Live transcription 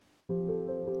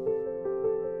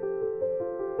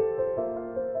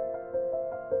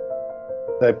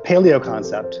The paleo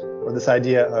concept, or this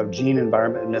idea of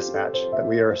gene-environment mismatch, that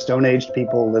we are stone-aged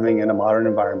people living in a modern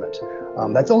environment,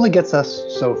 that only gets us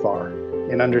so far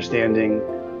in understanding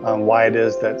why it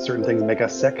is that certain things make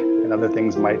us sick and other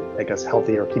things might make us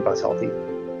healthy or keep us healthy.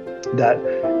 That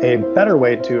a better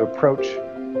way to approach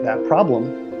that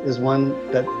problem is one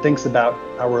that thinks about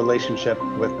our relationship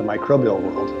with the microbial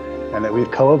world, and that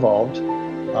we've co-evolved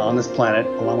on this planet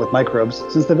along with microbes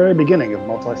since the very beginning of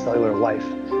multicellular life,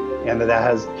 and that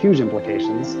has huge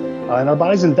implications. And our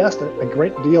bodies invest a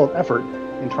great deal of effort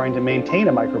in trying to maintain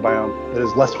a microbiome that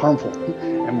is less harmful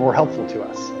and more helpful to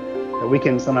us. That we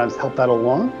can sometimes help that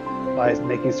along by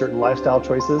making certain lifestyle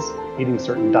choices, eating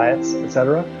certain diets,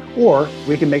 etc., or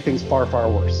we can make things far,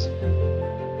 far worse.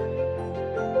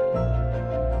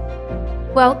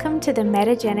 Welcome to the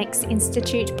Metagenics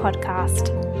Institute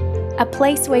podcast, a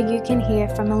place where you can hear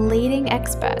from leading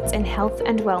experts in health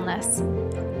and wellness,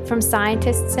 from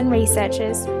scientists and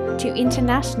researchers to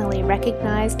internationally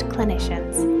recognized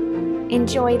clinicians.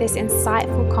 Enjoy this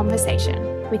insightful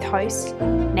conversation with host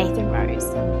Nathan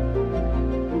Rose.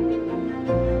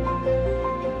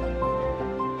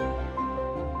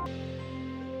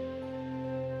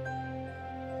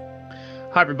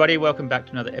 Hi everybody, welcome back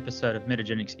to another episode of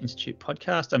Metagenics Institute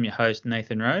podcast. I'm your host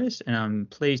Nathan Rose, and I'm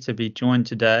pleased to be joined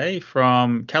today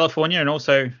from California and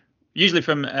also usually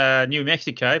from New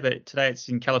Mexico, but today it's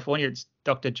in California. It's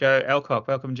Dr. Joe Alcock.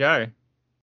 Welcome, Joe.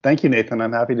 Thank you, Nathan.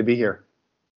 I'm happy to be here.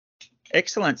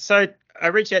 Excellent. So I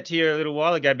reached out to you a little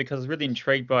while ago because I was really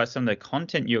intrigued by some of the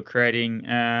content you're creating.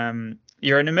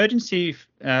 You're an emergency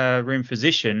room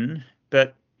physician,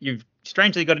 but you've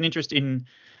strangely got an interest in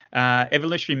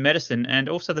evolutionary medicine and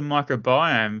also the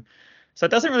microbiome. So it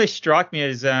doesn't really strike me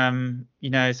as,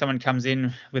 someone comes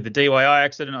in with a DIY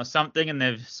accident or something and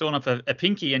they've sawn off a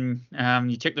pinky and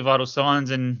you check the vital signs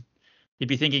and you'd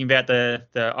be thinking about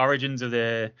the origins of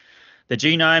the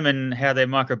genome and how their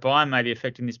microbiome may be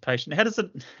affecting this patient. How does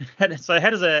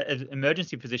an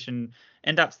emergency physician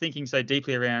end up thinking so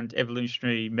deeply around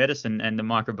evolutionary medicine and the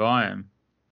microbiome?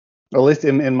 Well, at least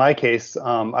in my case,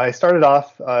 I started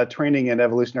off training in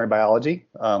evolutionary biology.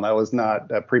 I was not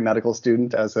a pre-medical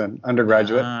student as an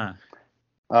undergraduate.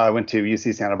 I went to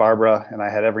UC Santa Barbara, and I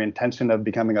had every intention of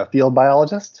becoming a field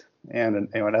biologist and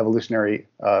an evolutionary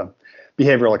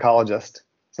behavioral ecologist.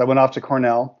 So I went off to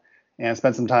Cornell and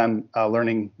spent some time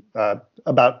learning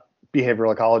about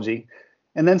behavioral ecology,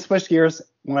 and then switched gears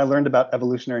when I learned about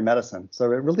evolutionary medicine. So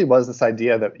it really was this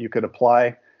idea that you could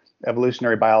apply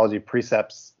evolutionary biology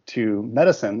precepts to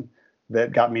medicine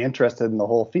that got me interested in the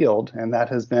whole field, and that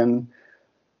has been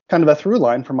kind of a through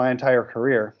line for my entire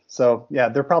career. So yeah,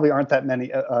 there probably aren't that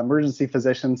many emergency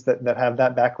physicians that have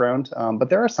that background, but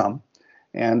there are some,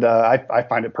 and I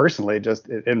find it personally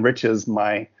it enriches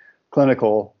my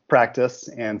clinical practice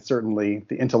and certainly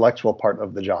the intellectual part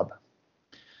of the job.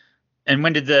 And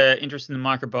when did the interest in the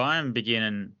microbiome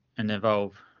begin and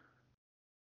evolve?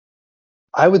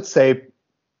 I would say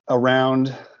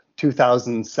around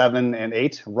 2007 and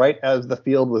 8, right as the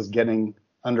field was getting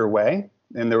underway,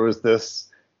 and there was this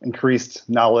increased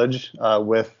knowledge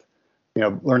with,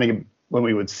 learning when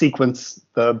we would sequence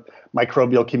the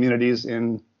microbial communities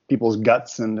in people's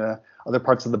guts and other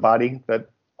parts of the body, that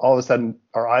all of a sudden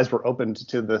our eyes were opened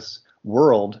to this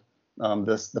world,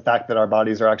 the fact that our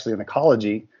bodies are actually an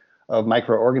ecology of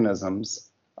microorganisms.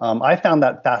 I found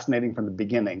that fascinating from the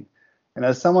beginning, and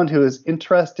as someone who is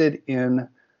interested in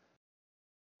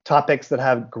topics that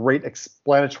have great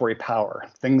explanatory power,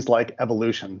 things like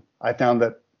evolution, I found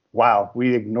that, wow,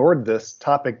 we ignored this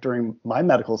topic during my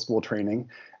medical school training,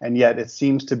 and yet it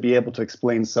seems to be able to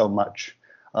explain so much.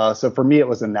 So for me, it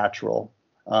was a natural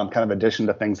kind of addition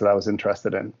to things that I was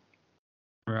interested in.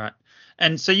 Right.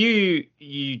 And so you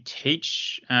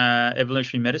teach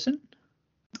evolutionary medicine?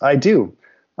 I do.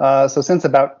 So since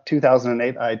about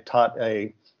 2008, I taught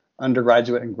a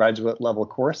undergraduate and graduate level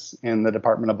course in the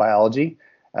Department of Biology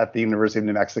at the University of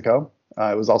New Mexico.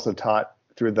 It was also taught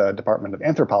through the Department of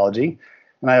Anthropology.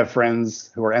 And I have friends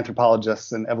who are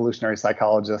anthropologists and evolutionary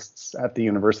psychologists at the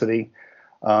university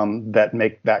that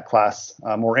make that class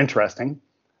more interesting.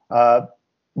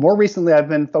 More recently, I've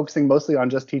been focusing mostly on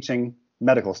just teaching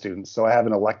medical students. So I have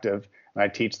an elective and I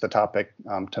teach the topic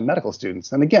to medical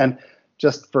students. And again,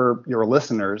 just for your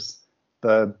listeners,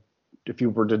 if you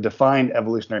were to define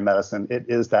evolutionary medicine, it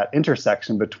is that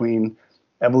intersection between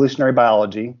evolutionary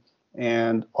biology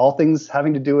and all things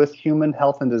having to do with human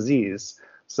health and disease.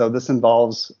 So this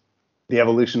involves the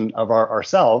evolution of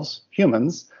ourselves,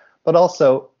 humans, but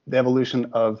also the evolution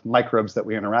of microbes that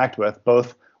we interact with,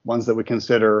 both ones that we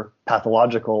consider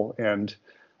pathological and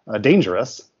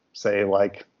dangerous, say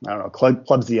like, I don't know,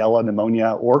 Klebsiella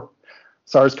pneumonia or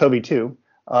SARS-CoV-2,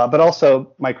 but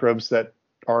also microbes that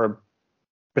are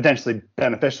potentially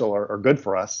beneficial or good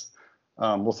for us.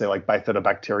 We'll say like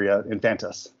Bifidobacteria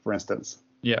infantis, for instance.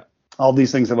 Yeah. All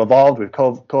these things have evolved. We've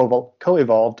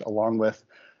co-evolved along with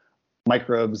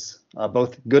microbes,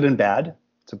 both good and bad,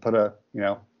 to put a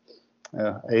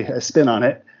spin on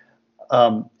it.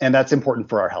 And that's important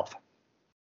for our health.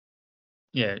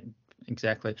 Yeah,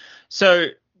 exactly. So,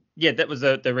 yeah, that was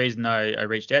the reason I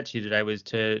reached out to you today, was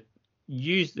to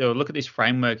use or look at this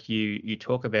framework you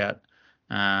talk about,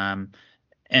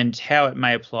 and how it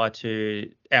may apply to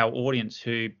our audience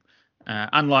who,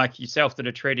 unlike yourself, that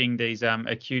are treating these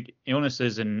acute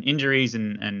illnesses and injuries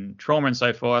and trauma and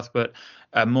so forth, but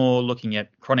are more looking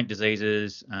at chronic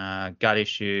diseases, gut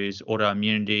issues,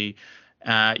 autoimmunity.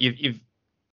 You've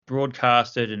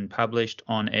broadcasted and published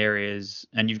on areas,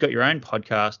 and you've got your own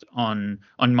podcast on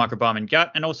microbiome and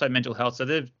gut, and also mental health. So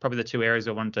they're probably the two areas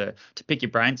I wanted to pick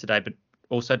your brain today, but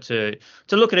also to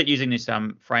look at it using this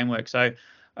framework. So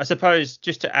I suppose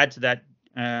just to add to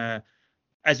that,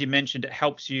 as you mentioned, it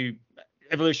helps you,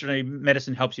 evolutionary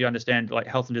medicine helps you understand like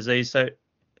health and disease. So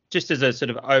just as a sort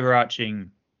of overarching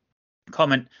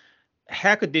comment,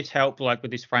 how could this help, like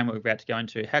with this framework we're about to go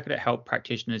into, how could it help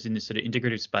practitioners in this sort of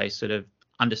integrative space sort of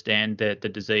understand the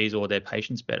disease or their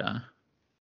patients better?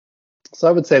 So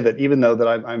I would say that even though that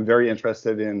I'm very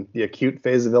interested in the acute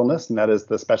phase of illness, and that is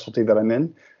the specialty that I'm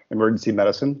in, emergency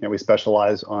medicine, we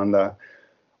specialize on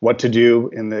what to do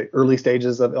in the early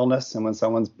stages of illness and when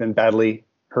someone's been badly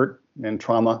hurt in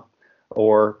trauma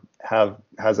or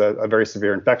has a very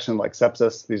severe infection like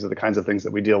sepsis. These are the kinds of things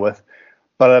that we deal with.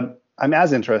 But I'm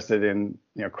as interested in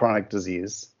chronic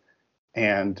disease,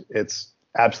 and it's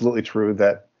absolutely true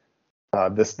that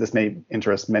this may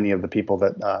interest many of the people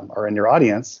that are in your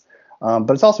audience, but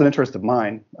it's also an interest of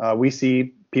mine. We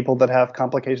see people that have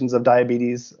complications of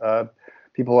diabetes,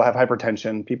 people who have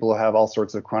hypertension, people who have all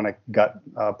sorts of chronic gut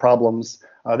problems.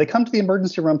 They come to the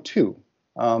emergency room too.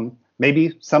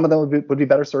 Maybe some of them would be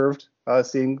better served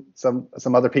seeing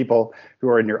some other people who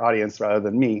are in your audience rather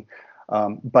than me.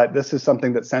 But this is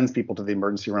something that sends people to the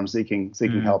emergency room seeking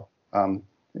help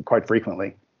quite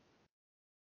frequently.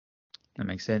 That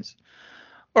makes sense.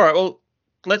 All right, well,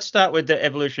 let's start with the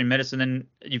evolutionary medicine. And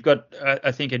you've got,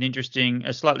 I think, an interesting,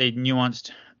 a slightly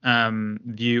nuanced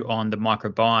view on the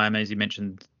microbiome, as you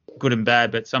mentioned, good and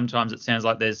bad, but sometimes it sounds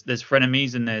like there's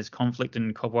frenemies and there's conflict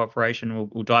and cooperation.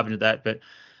 We'll dive into that. But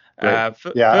I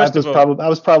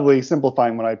was probably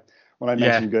simplifying when I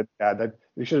mentioned good and bad.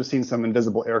 You should have seen some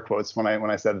invisible air quotes when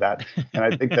I said that. And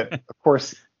I think that, of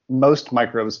course, most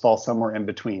microbes fall somewhere in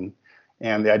between.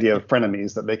 And the idea of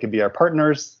frenemies, that they could be our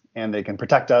partners and they can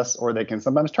protect us, or they can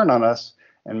sometimes turn on us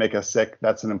and make us sick.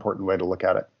 That's an important way to look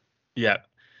at it. Yeah.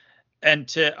 And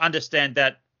to understand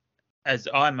that, as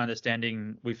I'm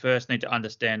understanding, we first need to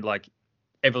understand like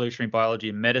evolutionary biology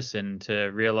and medicine to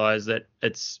realize that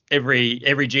it's every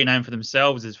genome for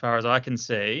themselves, as far as I can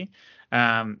see.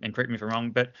 And correct me if I'm wrong,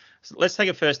 but let's take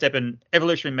a first step in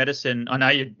evolutionary medicine. I know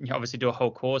you obviously do a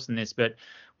whole course in this, but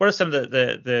what are some of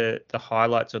the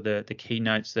highlights or the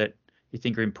keynotes that you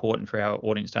think are important for our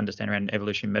audience to understand around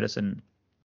evolutionary medicine?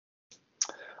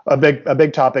 A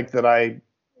big topic that I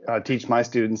teach my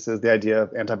students is the idea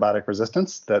of antibiotic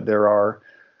resistance. That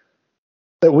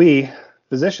we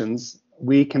physicians,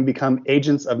 we can become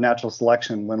agents of natural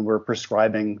selection when we're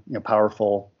prescribing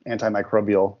powerful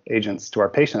antimicrobial agents to our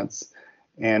patients.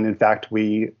 And in fact,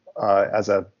 we as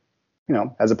a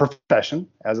profession,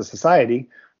 as a society,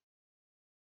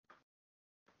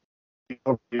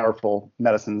 powerful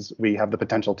medicines, we have the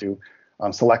potential to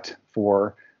select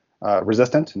for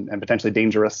resistant and potentially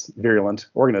dangerous virulent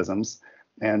organisms.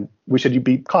 And we should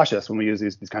be cautious when we use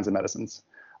these kinds of medicines.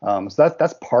 So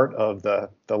that's part of the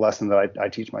lesson that I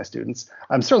teach my students.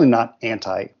 I'm certainly not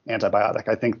antibiotic.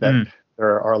 I think that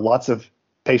there are lots of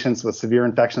patients with severe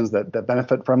infections that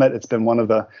benefit from it. It's been one of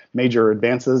the major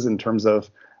advances in terms of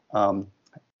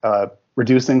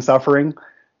reducing suffering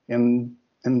in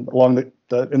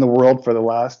the world for the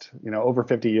last over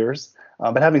 50 years.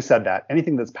 But having said that,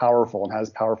 anything that's powerful and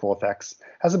has powerful effects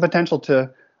has the potential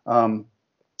to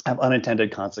have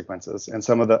unintended consequences. And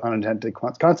some of the unintended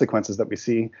consequences that we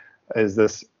see is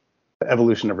this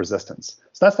evolution of resistance.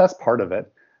 So that's part of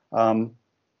it.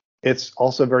 It's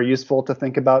also very useful to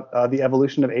think about the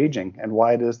evolution of aging and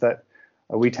why it is that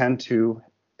we tend to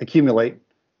accumulate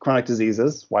chronic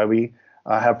diseases, why we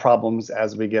have problems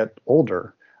as we get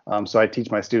older. So I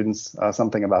teach my students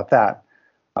something about that.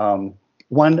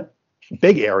 One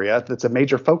big area that's a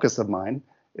major focus of mine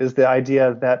is the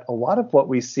idea that a lot of what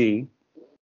we see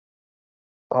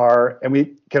are, and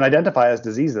we can identify as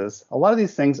diseases, a lot of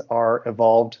these things are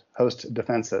evolved host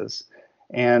defenses.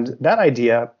 And that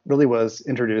idea really was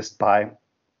introduced by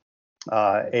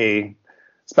a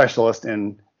specialist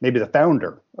in maybe the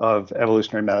founder of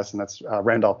evolutionary medicine, that's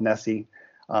Randolph Nesse,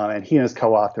 and he and his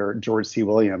co-author, George C.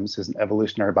 Williams, who's an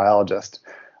evolutionary biologist.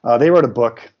 They wrote a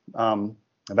book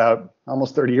about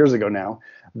almost 30 years ago now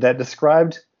that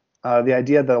described the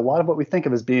idea that a lot of what we think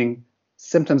of as being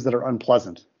symptoms that are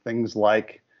unpleasant, things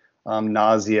like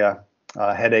nausea,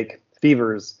 headache,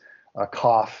 fevers,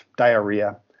 cough,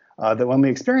 diarrhea, that when we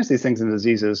experience these things in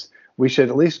diseases, we should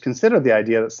at least consider the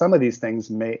idea that some of these things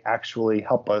may actually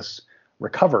help us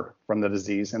recover from the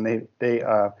disease, and they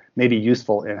may be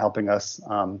useful in helping us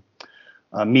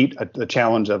meet the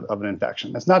challenge of an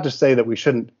infection. That's not to say that we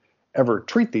shouldn't ever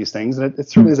treat these things, and it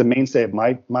certainly is a mainstay of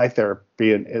my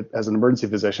therapy as an emergency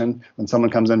physician. When someone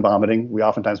comes in vomiting, we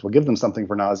oftentimes will give them something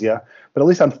for nausea, but at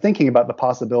least I'm thinking about the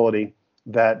possibility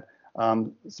that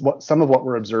some of what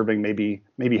we're observing may be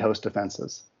host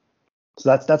defenses.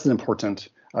 So that's an important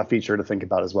feature to think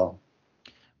about as well.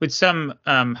 With some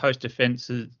host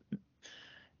defenses,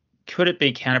 could it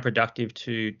be counterproductive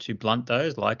to blunt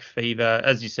those, like fever?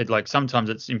 As you said, like sometimes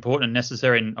it's important and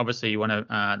necessary, and obviously you want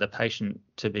the patient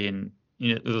to be in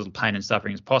as little pain and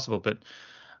suffering as possible. But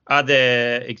are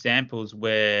there examples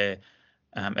where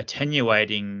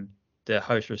attenuating the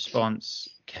host response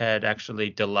can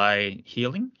actually delay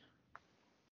healing?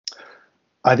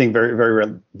 I think very,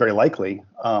 very, very likely.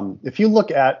 If you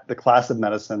look at the class of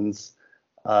medicines,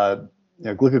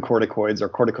 glucocorticoids or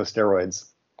corticosteroids,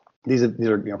 these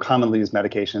are commonly used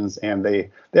medications, and they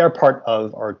are part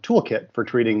of our toolkit for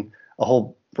treating a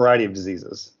whole variety of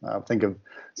diseases. Think of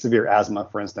severe asthma,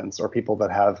 for instance, or people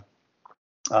that have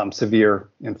severe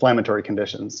inflammatory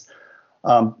conditions.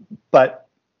 But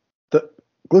the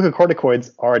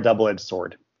glucocorticoids are a double-edged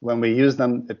sword. When we use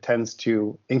them, it tends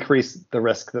to increase the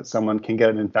risk that someone can get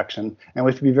an infection, and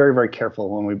we have to be very, very careful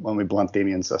when we blunt the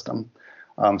immune system.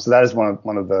 So that is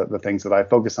one of the things that I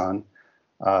focus on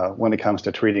when it comes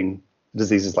to treating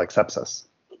diseases like sepsis.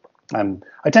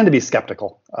 I tend to be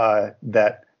skeptical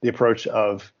that the approach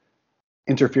of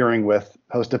interfering with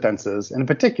host defenses, and in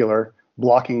particular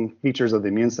blocking features of the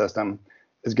immune system,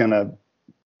 is going to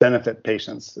benefit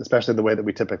patients, especially the way that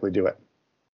we typically do it.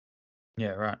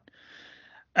 Yeah, right.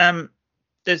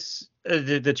 There's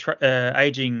the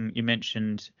aging you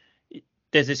mentioned.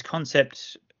 There's this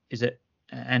concept, is it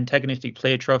antagonistic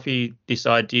pleiotropy, this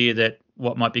idea that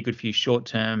what might be good for you short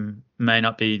term may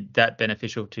not be that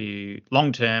beneficial to you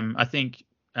long term. I think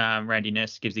Randy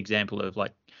Ness gives the example of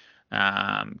like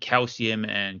calcium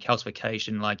and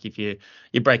calcification. Like if you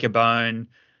break a bone,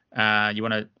 you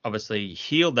want to obviously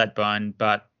heal that bone,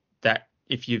 but that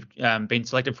if you've been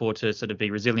selected for to sort of be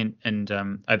resilient and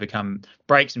overcome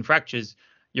breaks and fractures,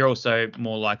 you're also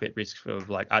more likely at risk of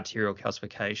like arterial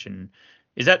calcification.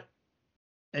 Is that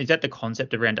the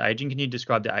concept around aging? Can you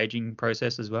describe the aging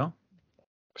process as well?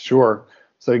 Sure.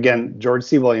 So again, George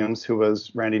C. Williams, who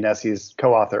was Randy Nesse's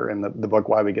co-author in the book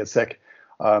Why We Get Sick,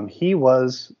 he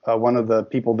was one of the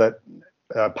people that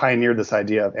pioneered this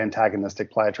idea of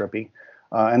antagonistic pleiotropy.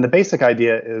 And the basic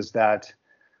idea is that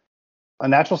a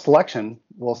natural selection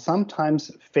will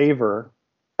sometimes favor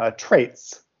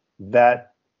traits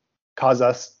that cause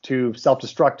us to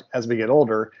self-destruct as we get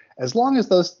older, as long as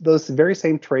those very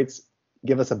same traits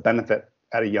give us a benefit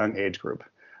at a young age group.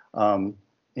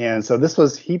 And so this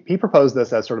was he proposed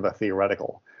this as sort of a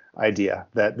theoretical idea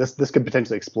that this could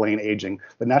potentially explain aging.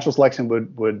 The natural selection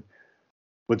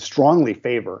would strongly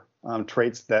favor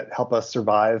traits that help us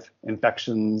survive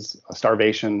infections,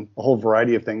 starvation, a whole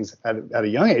variety of things at a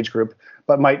young age group,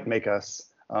 but might make us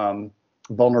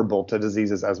vulnerable to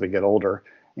diseases as we get older.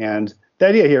 And the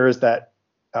idea here is that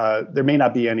there may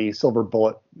not be any silver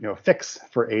bullet, fix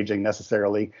for aging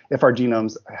necessarily if our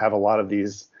genomes have a lot of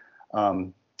these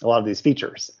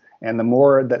features. And the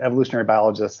more that evolutionary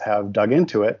biologists have dug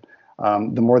into it,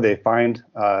 the more they find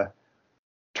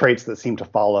traits that seem to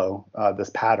follow this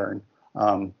pattern.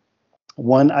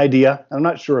 One idea, I'm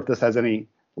not sure if this has any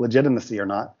legitimacy or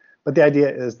not, but the idea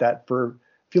is that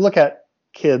if you look at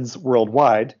kids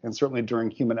worldwide, and certainly during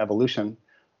human evolution,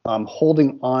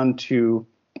 holding on to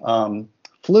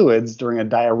fluids during a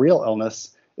diarrheal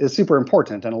illness is super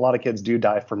important. And a lot of kids do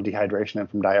die from dehydration and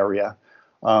from diarrhea.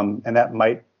 And that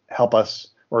might help us,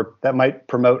 or that might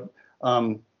promote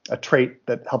a trait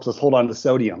that helps us hold on to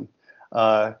sodium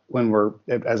when we're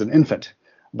as an infant.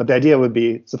 But the idea would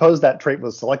be, suppose that trait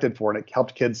was selected for and it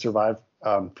helped kids survive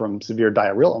from severe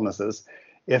diarrheal illnesses.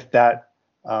 If that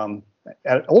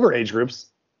at older age groups,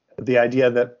 the idea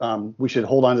that we should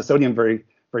hold on to sodium very,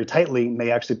 very tightly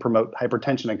may actually promote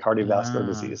hypertension and cardiovascular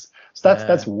disease. So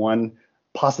that's one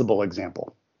possible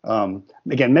example.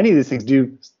 Again, many of these things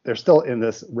they're still in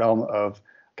this realm of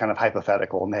kind of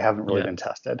hypothetical, and they haven't really been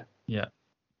tested. Yeah.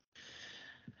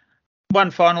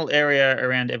 One final area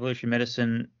around evolutionary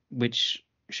medicine, which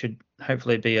should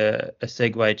hopefully be a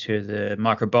segue to the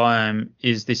microbiome,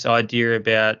 is this idea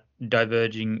about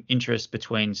diverging interests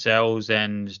between cells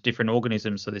and different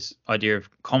organisms. So this idea of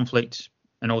conflict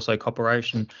and also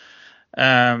cooperation,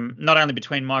 not only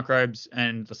between microbes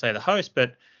and, let's say, the host,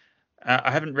 but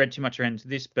I haven't read too much around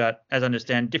this, but as I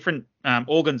understand, different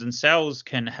organs and cells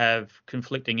can have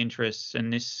conflicting interests,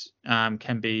 and this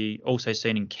can be also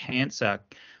seen in cancer.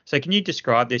 So can you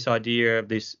describe this idea of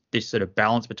this sort of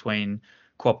balance between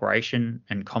cooperation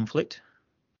and conflict?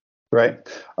 Right.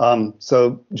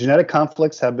 So genetic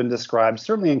conflicts have been described,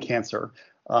 certainly in cancer.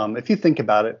 If you think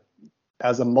about it,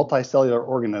 as a multicellular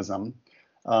organism,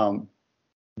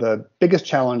 the biggest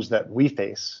challenge that we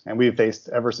face, and we've faced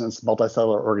ever since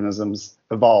multicellular organisms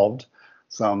evolved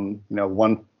some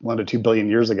 1 to 2 billion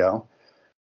years ago,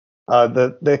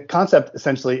 the concept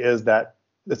essentially is that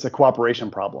it's a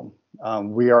cooperation problem.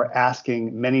 We are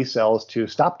asking many cells to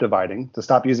stop dividing, to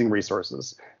stop using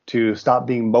resources, to stop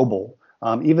being mobile,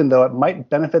 even though it might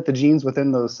benefit the genes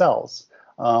within those cells,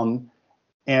 and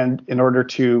in order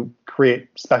to create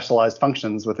specialized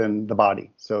functions within the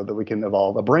body so that we can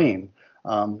evolve a brain.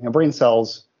 Brain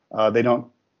cells, they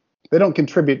don't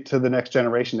contribute to the next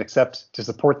generation except to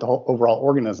support the whole overall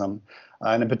organism,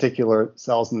 and in particular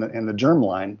cells in the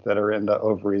germline that are in the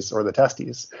ovaries or the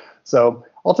testes. So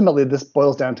ultimately, this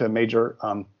boils down to a major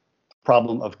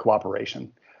problem of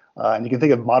cooperation. And you can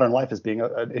think of modern life as being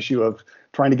an issue of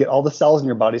trying to get all the cells in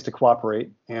your bodies to cooperate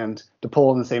and to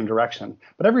pull in the same direction.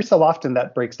 But every so often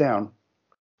that breaks down.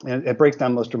 And it breaks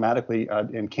down most dramatically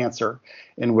in cancer,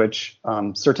 in which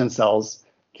certain cells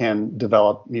can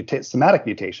develop somatic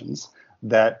mutations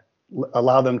that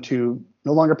allow them to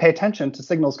no longer pay attention to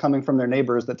signals coming from their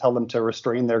neighbors that tell them to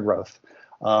restrain their growth.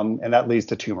 And that leads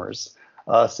to tumors.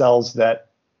 Cells that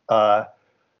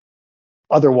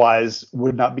otherwise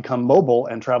would not become mobile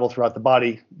and travel throughout the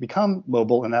body become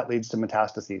mobile, and that leads to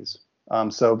metastases.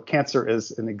 So cancer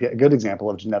is a good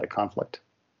example of genetic conflict.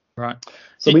 Right.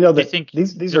 So we know that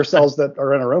these are cells that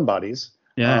are in our own bodies.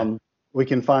 Yeah. We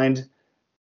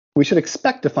should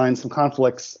expect to find some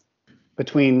conflicts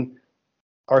between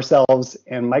ourselves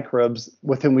and microbes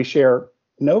with whom we share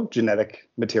no genetic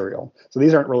material. So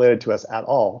these aren't related to us at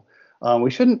all. We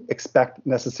shouldn't expect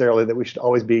necessarily that we should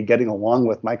always be getting along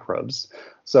with microbes.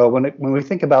 So when we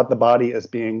think about the body as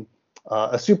being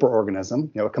a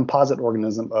superorganism, a composite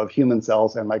organism of human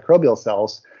cells and microbial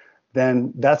cells,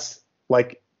 then that's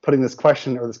like putting this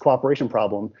question or this cooperation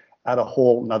problem at a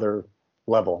whole nother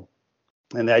level.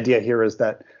 And the idea here is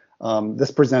that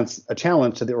this presents a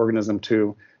challenge to the organism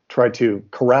to try to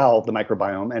corral the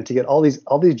microbiome and to get all these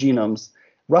genomes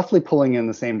roughly pulling in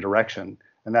the same direction.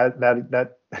 And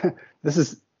that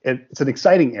it's an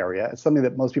exciting area. It's something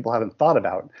that most people haven't thought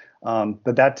about.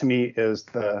 But that to me is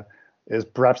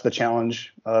perhaps the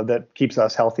challenge that keeps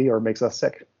us healthy or makes us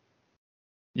sick.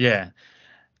 Yeah.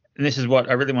 And this is what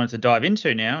I really wanted to dive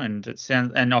into now. And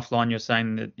offline, you're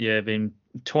saying that you've been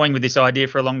toying with this idea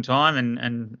for a long time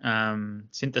and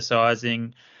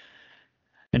synthesizing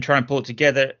and trying to pull it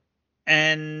together.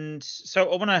 And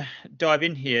so I want to dive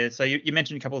in here. So you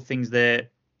mentioned a couple of things there.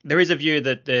 There is a view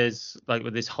that there's, like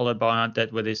with this holobiont,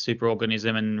 that we're this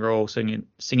superorganism and we're all singing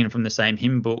from the same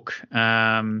hymn book.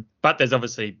 But there's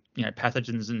obviously,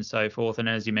 pathogens and so forth. And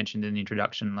as you mentioned in the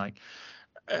introduction, like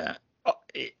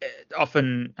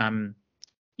often, in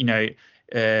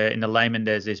the layman,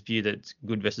 there's this view that it's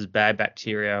good versus bad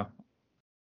bacteria.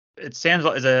 It sounds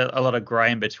like there's a lot of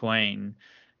grey in between,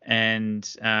 and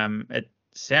it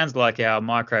sounds like our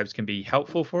microbes can be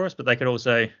helpful for us, but they could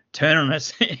also turn on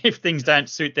us if things don't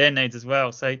suit their needs as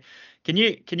well. So, can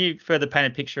you further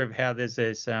paint a picture of how there's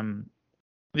this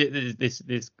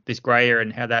grey area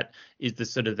and how that is the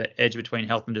sort of the edge between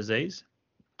health and disease?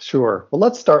 Sure. Well,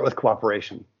 let's start with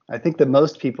cooperation. I think that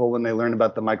most people, when they learn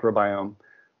about the microbiome,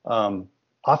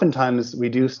 oftentimes we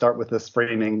do start with this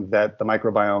framing that the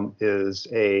microbiome is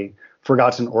a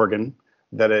forgotten organ,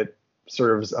 that it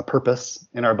serves a purpose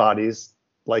in our bodies,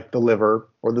 like the liver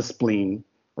or the spleen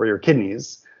or your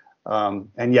kidneys,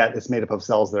 and yet it's made up of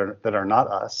cells that are not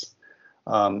us.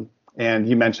 And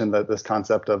you mentioned that this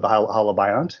concept of the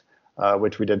holobiont,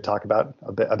 which we did talk about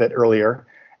a bit earlier,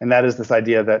 and that is this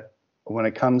idea that when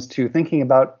it comes to thinking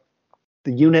about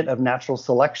the unit of natural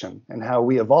selection and how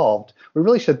we evolved, we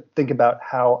really should think about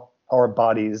how our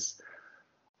bodies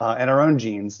and our own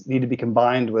genes need to be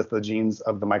combined with the genes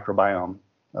of the microbiome,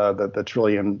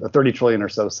 the 30 trillion or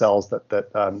so cells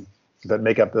that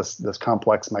make up this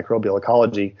complex microbial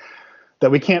ecology,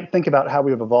 that we can't think about how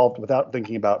we've evolved without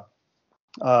thinking about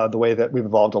the way that we've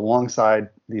evolved alongside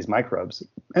these microbes.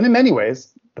 And in many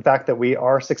ways, the fact that we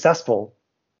are successful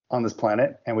on this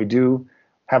planet and we do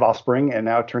have offspring, and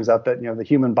now it turns out that the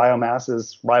human biomass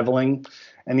is rivaling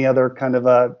any other kind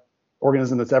of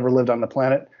organism that's ever lived on the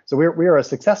planet. So we are a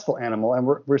successful animal, and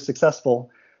we're successful,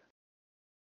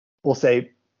 we'll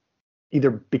say, either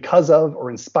because of or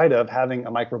in spite of having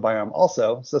a microbiome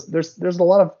also. So there's a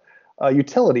lot of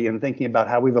utility in thinking about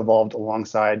how we've evolved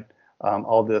alongside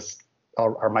all this,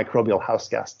 our microbial house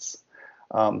guests.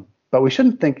 But we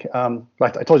shouldn't think,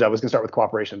 like I told you, I was going to start with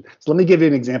cooperation. So let me give you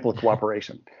an example of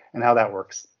cooperation and how that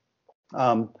works.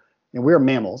 We're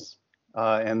mammals,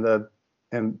 and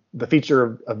the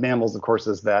feature of mammals, of course,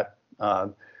 is that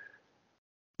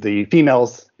the female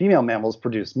mammals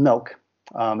produce milk.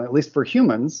 At least for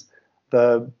humans,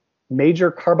 the major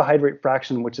carbohydrate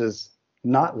fraction, which is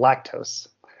not lactose,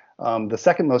 the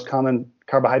second most common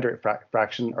carbohydrate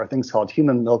fraction are things called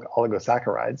human milk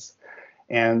oligosaccharides.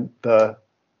 And the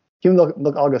human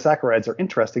milk oligosaccharides are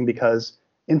interesting because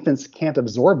infants can't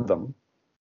absorb them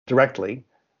directly.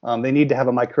 They need to have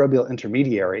a microbial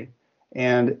intermediary.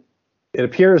 And it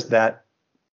appears that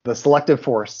the selective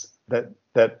force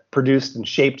that produced and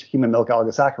shaped human milk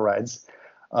oligosaccharides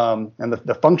and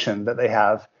the function that they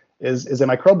have is a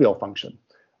microbial function.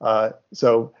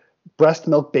 So breast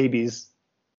milk babies,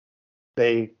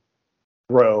 they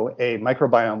grow a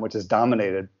microbiome which is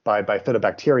dominated by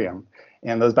Bifidobacterium.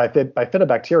 And those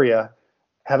Bifidobacteria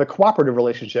have a cooperative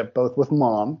relationship both with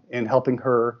mom in helping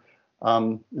her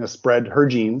spread her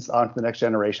genes onto the next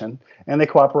generation, and they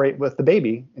cooperate with the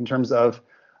baby in terms of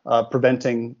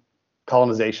preventing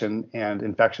colonization and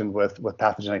infection with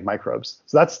pathogenic microbes.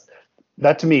 So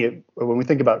that to me, when we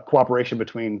think about cooperation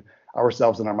between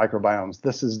ourselves and our microbiomes,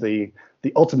 this is the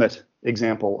ultimate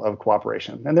example of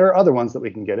cooperation. And there are other ones that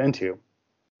we can get into.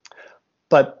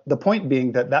 But the point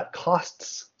being that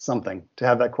costs something to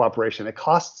have that cooperation. It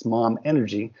costs mom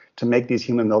energy to make these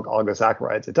human milk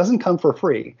oligosaccharides. It doesn't come for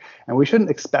free. And we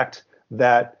shouldn't expect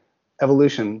that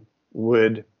evolution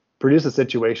would produce a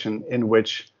situation in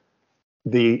which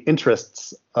the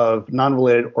interests of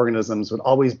non-related organisms would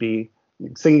always be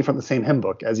singing from the same hymn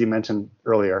book, as you mentioned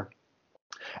earlier.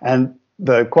 And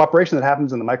the cooperation that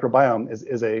happens in the microbiome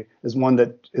is one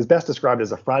that is best described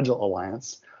as a fragile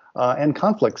alliance, and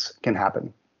conflicts can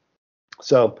happen.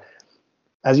 So,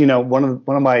 as you know, one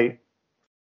of my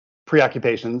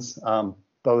preoccupations,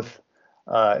 both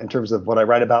in terms of what I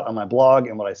write about on my blog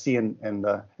and what I see in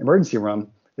the emergency room,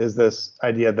 is this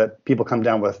idea that people come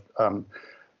down with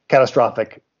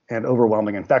catastrophic and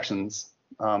overwhelming infections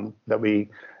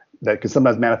that can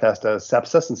sometimes manifest as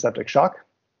sepsis and septic shock.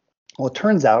 Well, it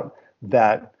turns out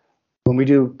that when we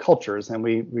do cultures and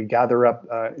we gather up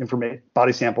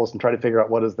body samples and try to figure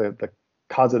out what is the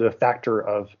causative factor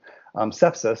of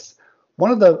sepsis, one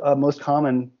of the most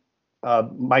common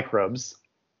microbes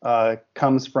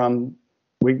comes from,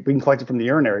 we can collect it from the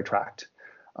urinary tract.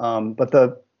 But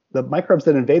the microbes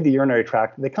that invade the urinary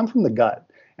tract, they come from the gut,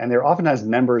 and they're oftentimes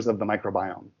members of the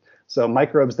microbiome. So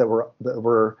microbes that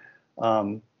were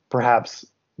perhaps,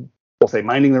 we'll say,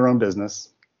 minding their own business,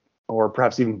 or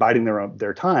perhaps even biding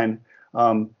their time,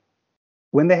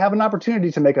 when they have an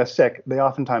opportunity to make us sick, they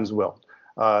oftentimes will.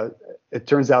 It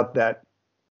turns out that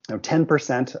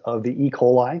 10% of the E.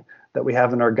 coli that we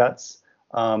have in our guts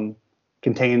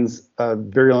contains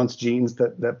virulence genes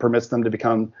that permits them to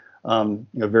become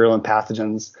virulent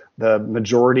pathogens. The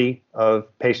majority of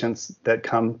patients that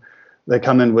come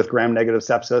in with gram-negative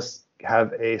sepsis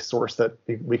have a source that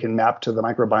we can map to the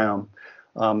microbiome.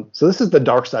 So this is the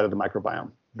dark side of the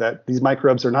microbiome, that these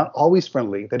microbes are not always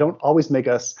friendly. They don't always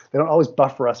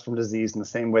buffer us from disease in the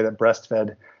same way that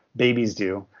breastfed babies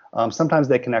do. Sometimes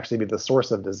they can actually be the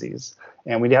source of disease.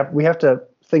 And we have to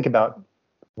think about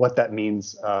what that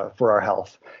means for our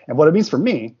health. And what it means for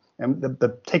me, and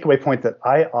the takeaway point that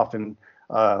I often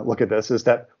look at this, is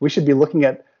that we should be looking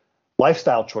at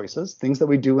lifestyle choices, things that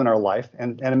we do in our life,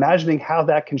 and imagining how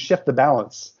that can shift the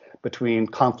balance between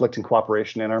conflict and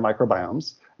cooperation in our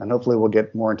microbiomes. And hopefully we'll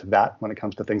get more into that when it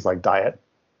comes to things like diet.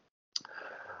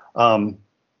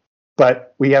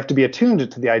 But we have to be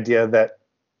attuned to the idea that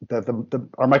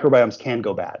our microbiomes can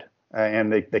go bad,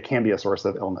 and they can be a source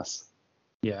of illness.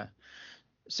 Yeah.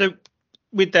 So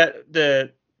with that,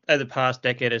 over the past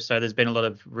decade or so, there's been a lot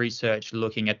of research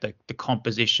looking at the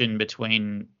composition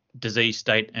between disease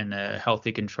state and a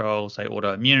healthy control, say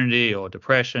autoimmunity or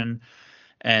depression.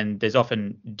 And there's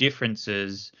often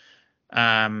differences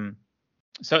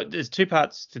So there's two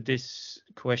parts to this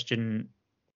question.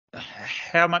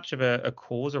 How much of a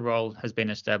cause or role has been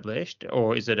established,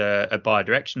 or is it a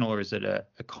bidirectional, or is it a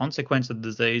consequence of the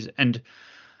disease? And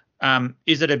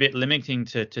is it a bit limiting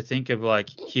to think of like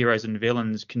heroes and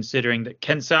villains, considering that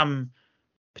can some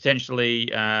potentially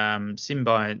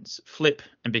symbionts flip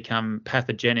and become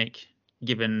pathogenic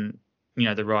given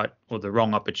the right or the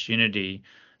wrong opportunity?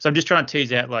 So I'm just trying to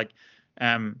tease out like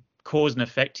cause and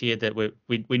effect here, that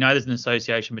we know there's an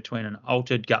association between an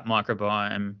altered gut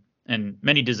microbiome and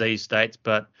many disease states,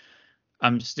 but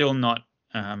I'm still not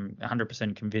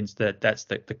 100% convinced that that's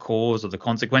the cause or the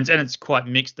consequence. And it's quite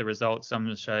mixed, the results.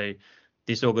 Some show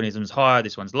this organism's higher,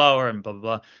 this one's lower, and blah, blah,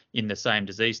 blah in the same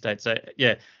disease state. So,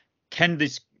 yeah, can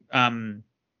this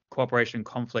cooperation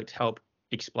conflict help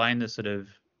explain the sort of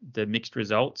the mixed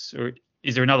results? Or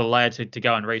is there another layer to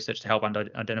go and research to help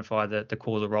identify the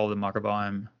causal role of the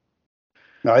microbiome?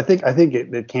 No, I think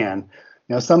it can.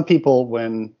 Some people,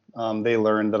 when they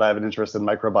learn that I have an interest in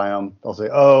microbiome, they'll say,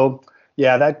 "Oh,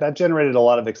 yeah, that generated a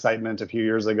lot of excitement a few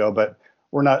years ago, but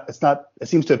it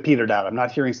seems to have petered out. I'm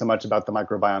not hearing so much about the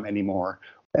microbiome anymore."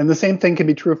 And the same thing can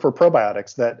be true for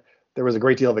probiotics, that there was a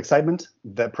great deal of excitement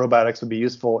that probiotics would be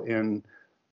useful in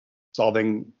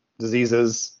solving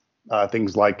diseases,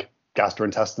 things like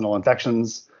gastrointestinal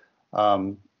infections,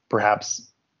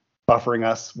 perhaps buffering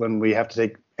us when we have to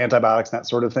take antibiotics, that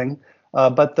sort of thing.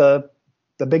 But the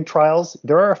big trials,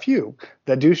 there are a few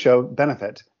that do show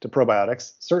benefit to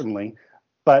probiotics, certainly,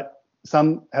 but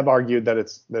some have argued that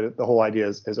the whole idea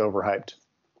is overhyped.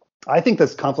 I think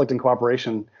this conflict and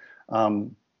cooperation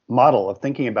model of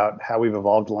thinking about how we've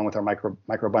evolved along with our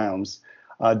microbiomes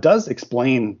does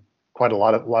explain quite a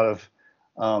lot of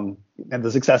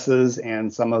the successes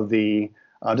and some of the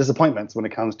disappointments when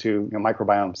it comes to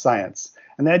microbiome science.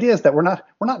 And the idea is that we're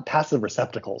not passive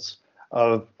receptacles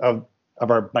of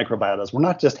our microbiotas. We're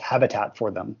not just habitat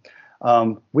for them.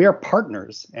 We are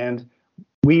partners, and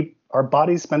our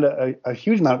bodies spend a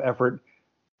huge amount of effort,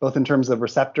 both in terms of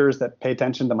receptors that pay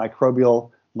attention to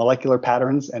microbial molecular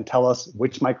patterns and tell us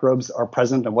which microbes are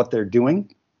present and what they're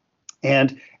doing,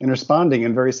 and in responding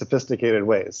in very sophisticated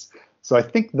ways. So I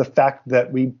think the fact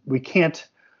that we can't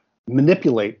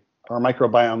manipulate our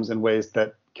microbiomes in ways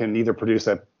that can either produce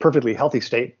a perfectly healthy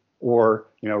state or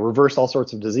reverse all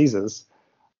sorts of diseases,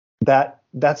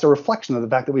 that's a reflection of the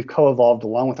fact that we've co-evolved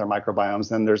along with our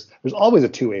microbiomes. And there's always a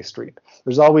two-way street.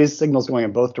 There's always signals going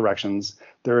in both directions.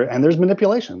 There's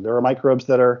manipulation. There are microbes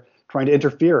that are trying to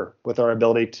interfere with our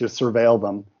ability to surveil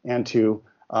them and to,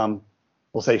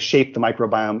 we'll say, shape the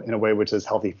microbiome in a way which is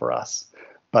healthy for us.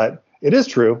 But it is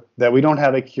true that we don't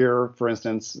have a cure, for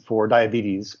instance, for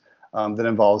diabetes that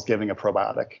involves giving a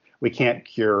probiotic. We can't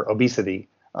cure obesity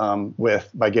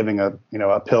by giving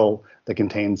a pill that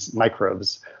contains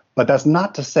microbes. But that's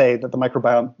not to say that the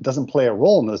microbiome doesn't play a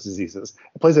role in those diseases.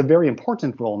 It plays a very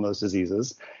important role in those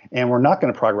diseases, and we're not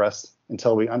going to progress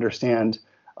until we understand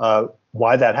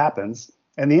why that happens.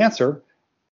 And the answer,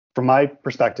 from my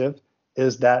perspective,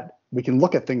 is that we can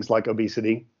look at things like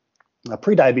obesity,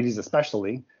 prediabetes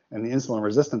especially, and the insulin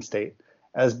resistant state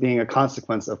as being a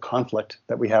consequence of conflict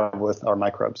that we have with our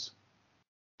microbes.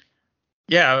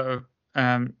 Yeah.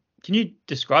 Can you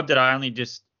describe that? I only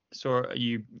just saw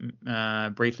you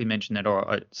briefly mention that,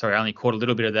 I only caught a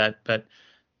little bit of that. But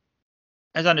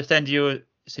as I understand, you're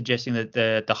suggesting that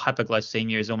the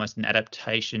hypoglycemia is almost an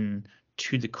adaptation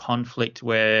to the conflict,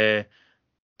 where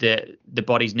the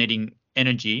body's needing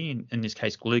energy, in this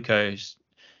case glucose,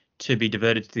 to be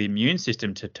diverted to the immune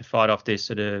system to fight off this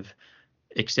sort of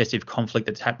excessive conflict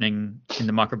that's happening in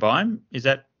the microbiome. Is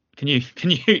that, can you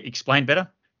explain better?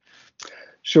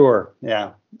 Sure.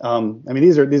 Yeah.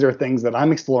 These are things that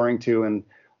I'm exploring too, and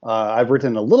I've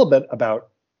written a little bit about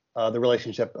the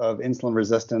relationship of insulin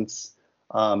resistance,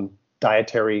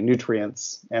 dietary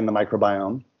nutrients, and the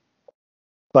microbiome.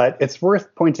 But it's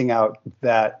worth pointing out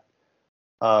that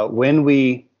when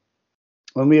we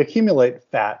accumulate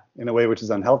fat in a way which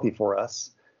is unhealthy for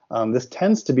us, this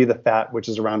tends to be the fat which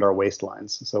is around our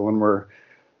waistlines. So when we're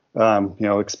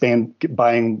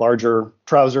buying larger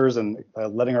trousers and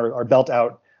letting our belt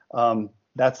out,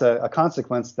 that's a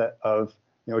consequence of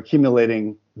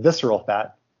accumulating visceral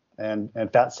fat and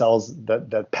fat cells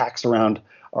that packs around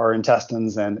our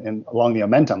intestines and along the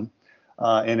omentum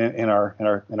in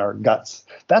our guts.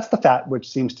 That's the fat which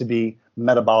seems to be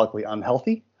metabolically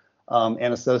unhealthy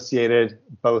and associated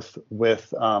both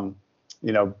with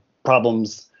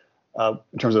problems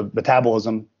in terms of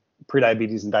metabolism,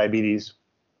 prediabetes and diabetes,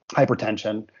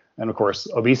 hypertension, and of course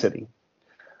obesity.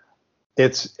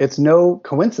 It's no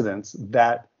coincidence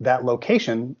that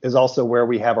location is also where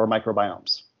we have our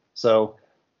microbiomes. So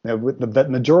The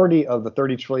majority of the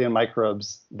 30 trillion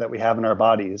microbes that we have in our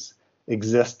bodies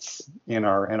exists in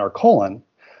our colon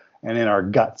and in our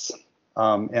guts.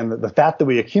 And the fat that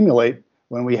we accumulate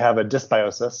when we have a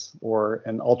dysbiosis or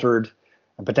an altered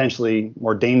and potentially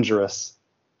more dangerous,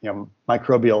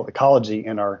 microbial ecology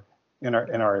in our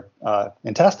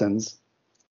intestines.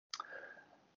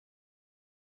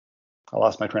 I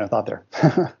lost my train of thought there.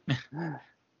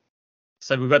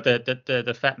 So we've got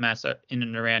the fat mass in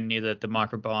and around near the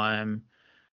microbiome,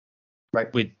 right?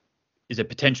 Is a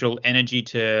potential energy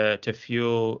to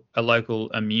fuel a local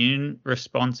immune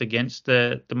response against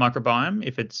the microbiome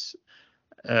if it's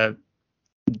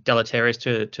deleterious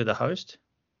to the host.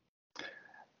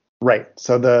 Right.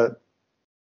 So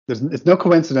it's no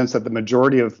coincidence that the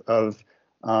majority of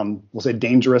we'll say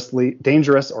dangerous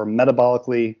or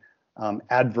metabolically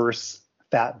adverse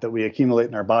fat that we accumulate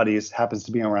in our bodies happens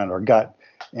to be around our gut.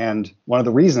 And one of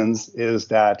the reasons is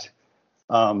that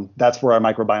that's where our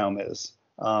microbiome is.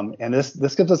 And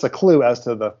this gives us a clue as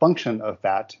to the function of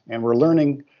fat. And we're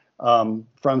learning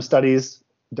from studies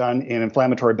done in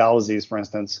inflammatory bowel disease, for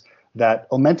instance, that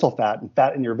omental fat and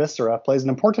fat in your viscera plays an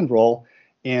important role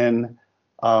in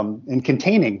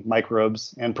containing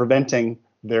microbes and preventing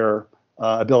their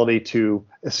ability to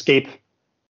escape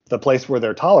the place where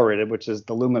they're tolerated, which is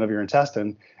the lumen of your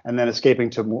intestine, and then escaping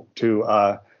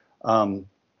to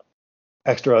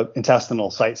extra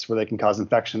intestinal sites where they can cause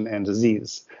infection and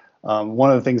disease. One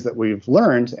of the things that we've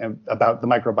learned about the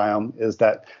microbiome is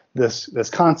that this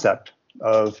concept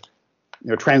of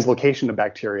translocation of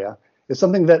bacteria is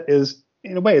something that is,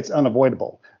 in a way, it's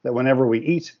unavoidable. That whenever we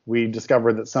eat, we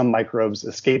discover that some microbes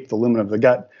escape the lumen of the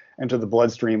gut, enter the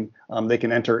bloodstream. They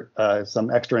can enter some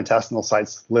extraintestinal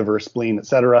sites, liver, spleen,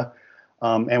 etc.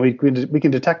 And we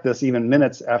can detect this even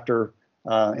minutes after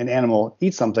an animal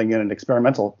eats something in an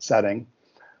experimental setting.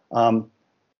 One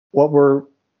of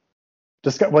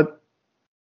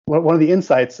the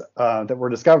insights that we're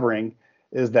discovering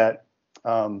is that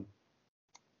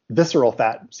visceral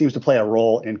fat seems to play a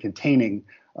role in containing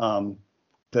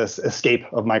this escape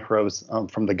of microbes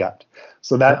from the gut.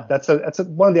 So that's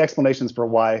one of the explanations for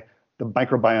why the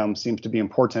microbiome seems to be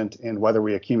important in whether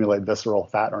we accumulate visceral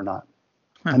fat or not.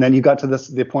 And then you got to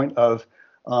the point of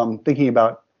thinking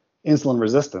about insulin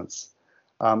resistance.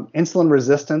 Insulin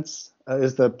resistance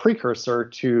is the precursor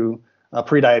to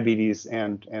prediabetes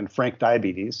and frank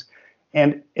diabetes.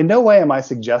 And in no way am I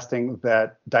suggesting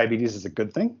that diabetes is a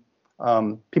good thing.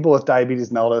 People with diabetes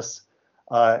mellitus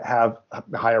have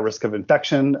a higher risk of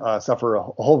infection, suffer a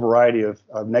whole variety of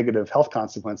negative health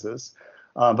consequences.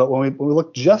 But when we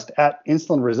look just at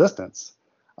insulin resistance,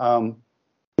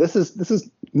 this is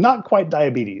not quite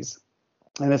diabetes,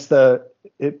 and this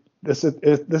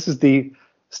is the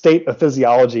state of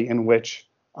physiology in which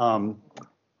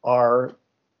our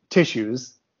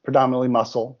tissues, predominantly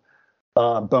muscle,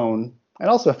 bone, and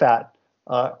also fat,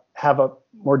 have a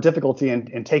more difficulty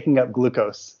in taking up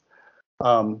glucose.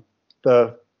 One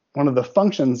of the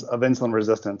functions of insulin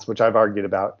resistance, which I've argued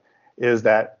about, is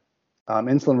that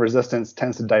insulin resistance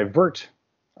tends to divert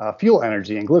fuel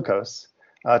energy and glucose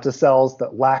to cells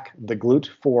that lack the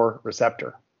GLUT4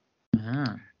 receptor.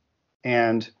 Uh-huh.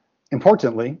 And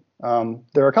importantly,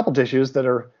 there are a couple tissues that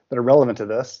are relevant to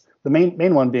this. The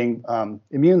main one being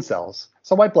immune cells.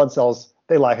 So white blood cells,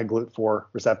 they lack a GLUT4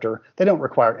 receptor. They don't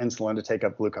require insulin to take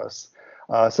up glucose.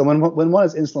 So when one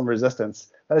is insulin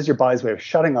resistance, that is your body's way of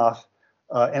shutting off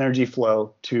energy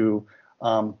flow to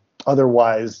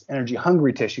otherwise energy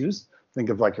hungry tissues. Think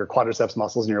of like your quadriceps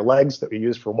muscles in your legs that we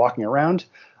use for walking around.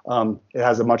 It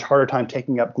has a much harder time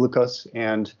taking up glucose,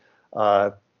 and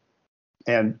the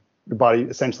body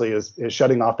essentially is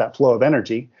shutting off that flow of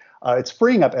energy. It's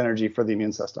freeing up energy for the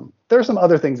immune system. There are some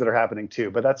other things that are happening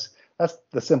too, but that's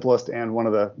the simplest and one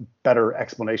of the better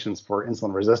explanations for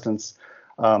insulin resistance.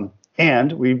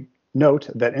 And we note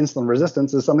that insulin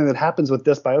resistance is something that happens with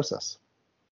dysbiosis.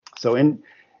 So in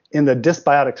the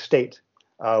dysbiotic state,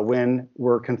 when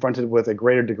we're confronted with a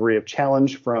greater degree of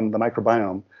challenge from the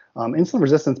microbiome, insulin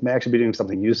resistance may actually be doing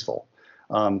something useful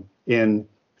in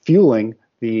fueling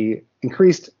the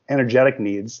increased energetic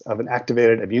needs of an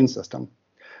activated immune system.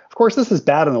 Of course, this is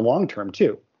bad in the long term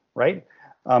too, right?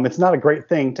 It's not a great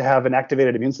thing to have an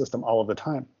activated immune system all of the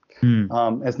time.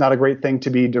 It's not a great thing to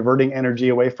be diverting energy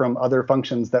away from other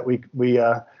functions that we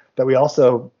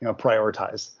also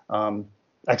prioritize.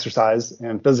 Exercise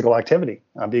and physical activity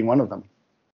being one of them.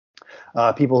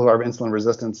 People who are insulin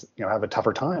resistant, have a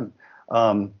tougher time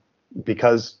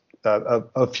because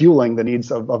of fueling the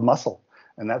needs of muscle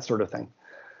and that sort of thing.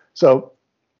 So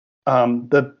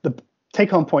the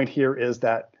take-home point here is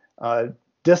that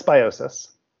dysbiosis,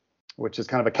 which is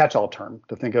kind of a catch-all term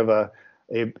to think of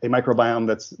a microbiome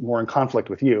that's more in conflict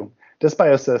with you,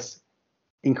 dysbiosis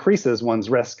increases one's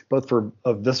risk both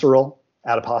of visceral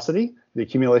adiposity, the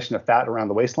accumulation of fat around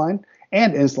the waistline,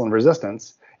 and insulin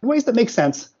resistance in ways that make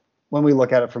sense when we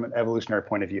look at it from an evolutionary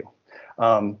point of view.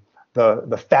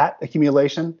 The fat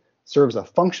accumulation serves a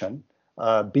function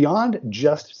beyond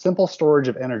just simple storage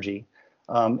of energy.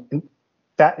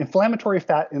 Inflammatory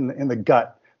fat in the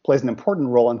gut plays an important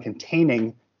role in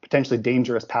containing potentially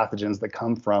dangerous pathogens that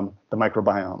come from the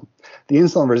microbiome. The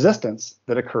insulin resistance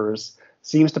that occurs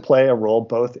seems to play a role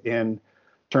both in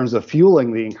terms of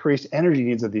fueling the increased energy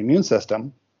needs of the immune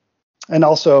system, and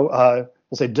also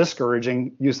we'll say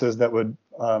discouraging uses that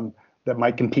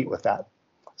might compete with that.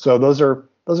 So those are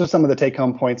some of the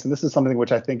take-home points, and this is something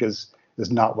which I think is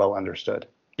not well understood.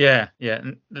 Yeah,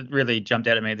 and it really jumped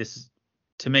out at me. This,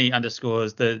 to me,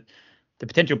 underscores the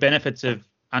potential benefits of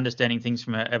understanding things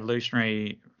from an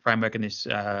evolutionary framework in this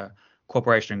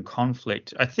cooperation and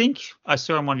conflict. I think I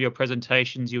saw in one of your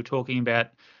presentations you were talking about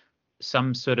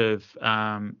some sort of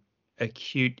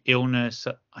acute illness.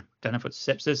 I don't know if it's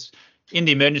sepsis in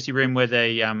the emergency room where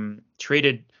they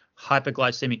treated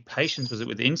hyperglycemic patients. Was it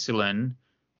with insulin?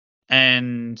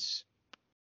 And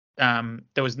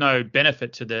there was no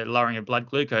benefit to the lowering of blood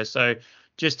glucose. So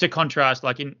just to contrast,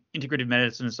 like in integrative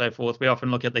medicine and so forth, we often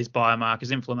look at these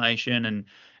biomarkers, inflammation and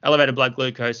elevated blood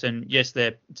glucose, and yes,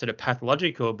 they're sort of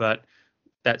pathological, but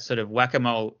that sort of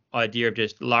whack-a-mole idea of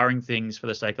just lowering things for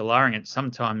the sake of lowering it,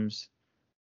 sometimes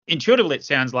intuitively it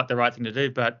sounds like the right thing to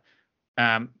do, but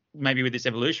maybe with this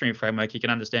evolutionary framework, you can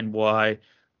understand why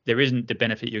there isn't the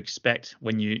benefit you expect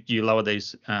when you lower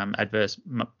these adverse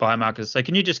biomarkers. So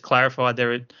can you just clarify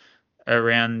there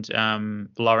around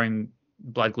lowering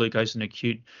blood glucose in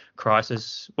acute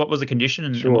crisis? What was the condition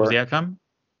and what was the outcome?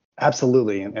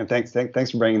 Absolutely, and thanks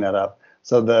for bringing that up.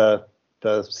 So the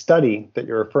study that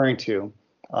you're referring to,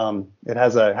 it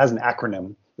has an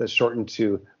acronym that's shortened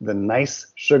to the NICE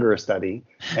Sugar Study,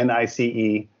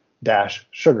 NICE-Sugar,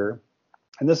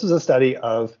 and this was a study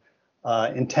of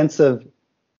intensive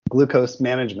glucose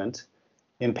management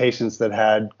in patients that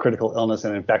had critical illness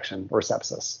and infection or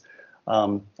sepsis.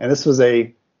 And this was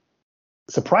a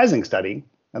surprising study.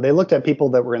 And they looked at people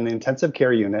that were in the intensive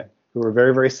care unit who were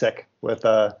very, very sick with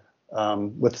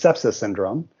sepsis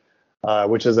syndrome,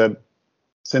 which is a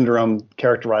syndrome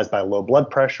characterized by low blood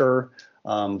pressure.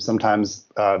 Sometimes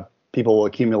people will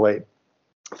accumulate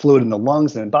fluid in the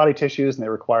lungs and in body tissues, and they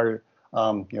require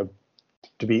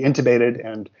to be intubated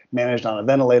and managed on a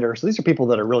ventilator. So these are people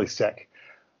that are really sick.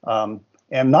 And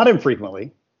not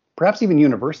infrequently, perhaps even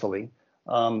universally,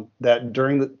 that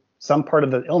during some part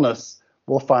of the illness,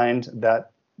 we'll find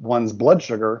that one's blood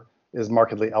sugar is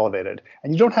markedly elevated.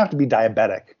 And you don't have to be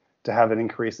diabetic to have an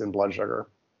increase in blood sugar.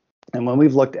 And when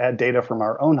we've looked at data from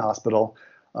our own hospital,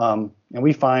 and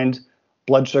we find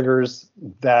blood sugars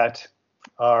that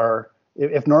are,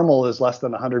 if normal is less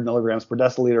than 100 milligrams per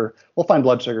deciliter, we'll find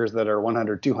blood sugars that are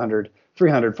 100, 200,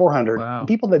 300, 400, wow.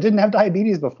 People that didn't have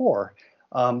diabetes before.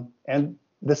 And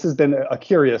this has been a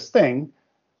curious thing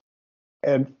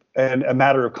and a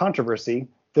matter of controversy.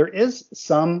 There is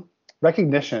some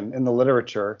recognition in the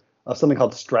literature of something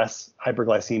called stress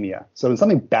hyperglycemia. So when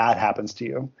something bad happens to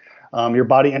you, your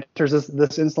body enters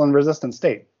this insulin resistant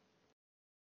state.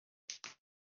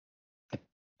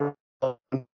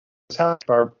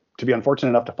 To be unfortunate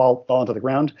enough to fall into the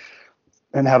ground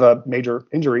and have a major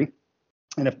injury.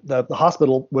 And if the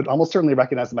hospital would almost certainly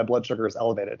recognize that my blood sugar is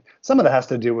elevated. Some of that has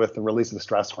to do with the release of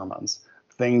stress hormones,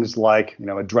 things like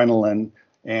adrenaline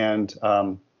and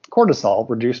cortisol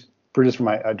produced from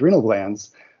my adrenal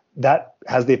glands. That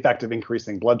has the effect of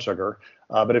increasing blood sugar.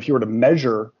 But if you were to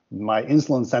measure my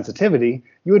insulin sensitivity,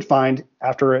 you would find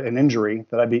after an injury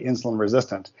that I'd be insulin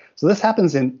resistant. So this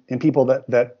happens in people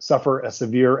that suffer a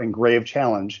severe and grave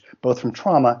challenge, both from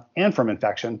trauma and from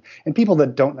infection, and people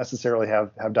that don't necessarily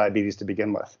have diabetes to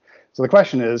begin with. So the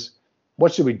question is,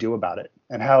 what should we do about it?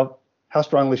 And how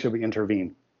strongly should we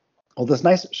intervene? Well, this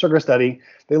NICE Sugar Study,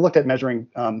 they looked at measuring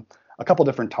a couple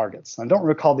different targets. I don't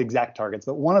recall the exact targets,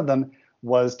 but one of them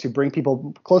was to bring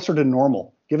people closer to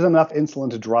normal, give them enough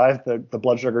insulin to drive the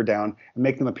blood sugar down and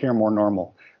make them appear more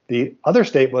normal. The other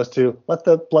state was to let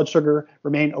the blood sugar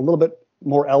remain a little bit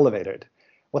more elevated.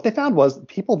 What they found was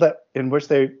people in which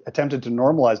they attempted to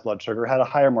normalize blood sugar had a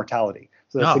higher mortality,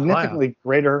 so a significantly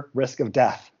greater risk of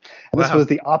death. And this was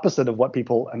the opposite of what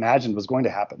people imagined was going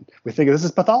to happen. We think this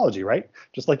is pathology, right?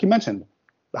 Just like you mentioned,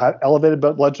 elevated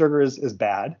blood sugar is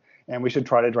bad, and we should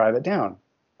try to drive it down.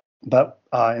 But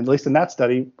at least in that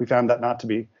study, we found that not to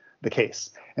be the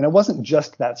case. And it wasn't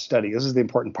just that study. This is the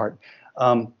important part.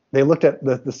 They looked at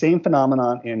the same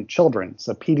phenomenon in children,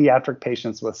 so pediatric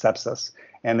patients with sepsis,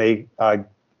 and they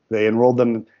enrolled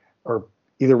them or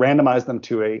either randomized them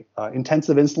to a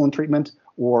intensive insulin treatment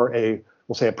or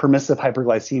we'll say a permissive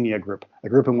hyperglycemia group, a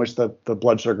group in which the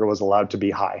blood sugar was allowed to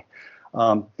be high.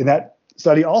 In that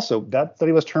study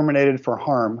was terminated for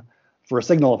a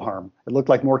signal of harm. It looked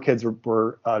like more kids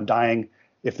were dying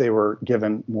if they were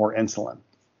given more insulin.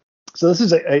 So this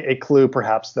is a clue,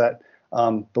 perhaps, that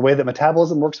the way that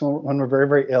metabolism works when we're very,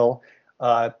 very ill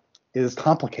is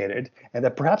complicated, and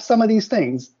that perhaps some of these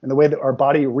things, and the way that our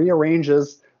body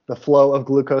rearranges the flow of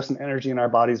glucose and energy in our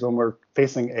bodies when we're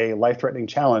facing a life-threatening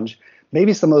challenge,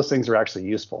 maybe some of those things are actually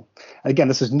useful. And again,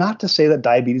 this is not to say that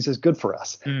diabetes is good for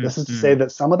us. This is to say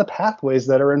that some of the pathways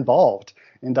that are involved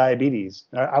in diabetes,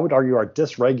 I would argue, are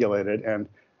dysregulated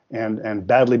and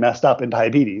badly messed up in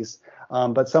diabetes.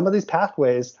 But some of these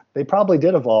pathways, they probably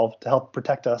did evolve to help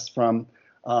protect us from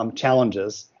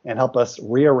challenges and help us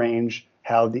rearrange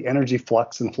how the energy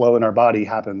flux and flow in our body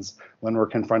happens when we're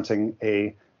confronting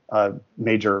a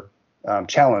major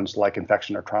challenge like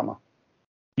infection or trauma.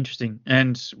 Interesting.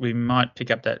 And we might pick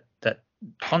up that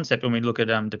concept when we look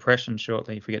at depression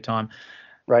shortly if we get time.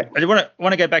 Right. I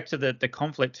want to go back to the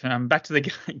conflict, back to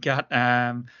the gut,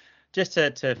 just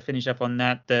to finish up on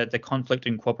that, the conflict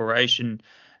and cooperation.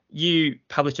 You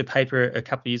published a paper a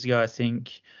couple of years ago, I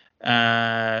think,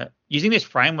 using this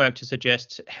framework to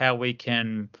suggest how we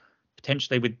can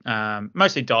potentially, with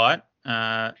mostly diet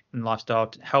and lifestyle,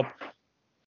 to help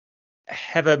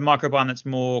have a microbiome that's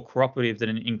more cooperative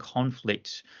than in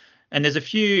conflict. And there's a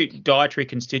few dietary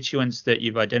constituents that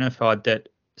you've identified that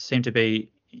seem to be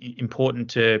important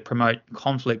to promote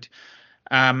conflict.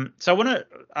 So I want to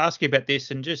ask you about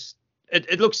this, and just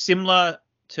it looks similar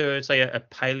to, say, a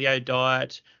paleo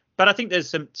diet, but I think there's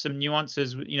some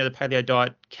nuances. The paleo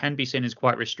diet can be seen as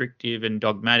quite restrictive and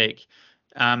dogmatic.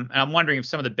 And I'm wondering if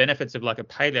some of the benefits of like a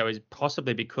paleo is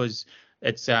possibly because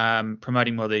it's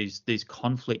promoting more these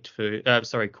cooperation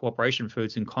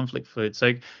foods and conflict foods.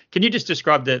 So can you just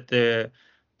describe the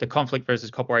conflict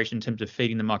versus cooperation in terms of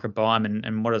feeding the microbiome,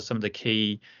 and what are some of the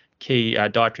key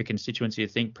dietary constituents you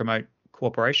think promote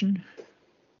cooperation?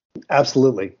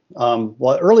 Absolutely.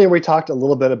 Well, earlier we talked a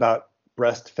little bit about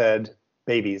breastfed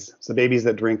babies, so babies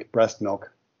that drink breast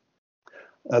milk.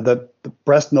 The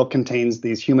breast milk contains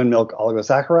these human milk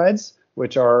oligosaccharides,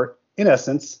 which are, in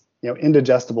essence,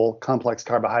 indigestible complex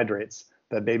carbohydrates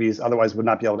that babies otherwise would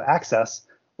not be able to access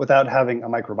without having a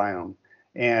microbiome.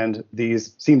 And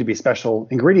these seem to be special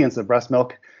ingredients of breast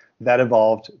milk that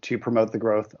evolved to promote the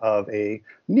growth of a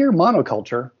near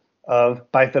monoculture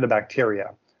of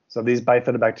bifidobacteria. So these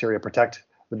bifidobacteria protect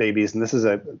the babies, and this is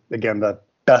again the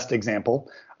best example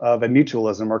of a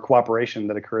mutualism or cooperation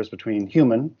that occurs between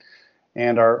human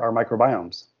and our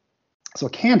microbiomes. So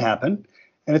it can happen,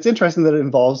 and it's interesting that it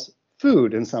involves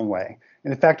food in some way.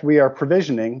 And in fact, we are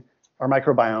provisioning our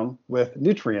microbiome with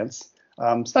nutrients,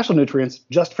 special nutrients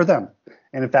just for them.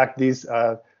 And in fact, these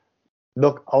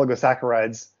milk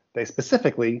oligosaccharides, they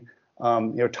specifically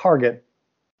target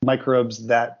microbes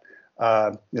that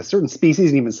certain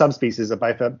species and even subspecies of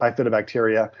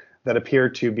bifidobacteria that appear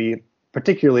to be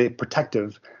particularly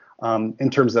protective in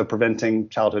terms of preventing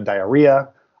childhood diarrhea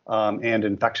and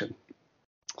infection.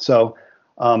 So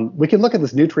we can look at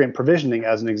this nutrient provisioning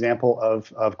as an example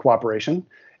of cooperation.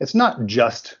 It's not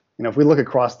just, if we look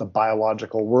across the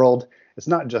biological world, it's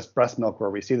not just breast milk where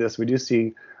we see this. We do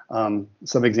see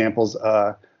some examples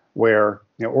where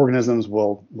organisms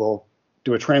will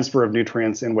do a transfer of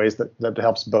nutrients in ways that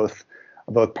helps both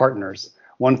partners.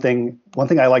 One thing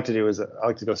I like to do is I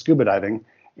like to go scuba diving,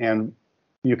 and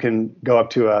you can go up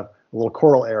to a little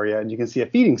coral area and you can see a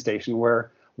feeding station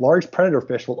where large predator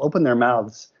fish will open their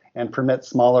mouths and permit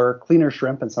smaller, cleaner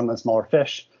shrimp and some of the smaller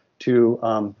fish to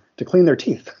clean their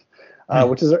teeth,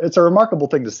 which is it's a remarkable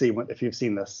thing to see if you've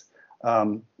seen this,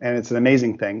 and it's an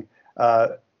amazing thing.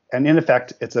 And in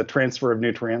effect, it's a transfer of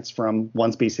nutrients from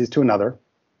one species to another,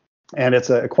 and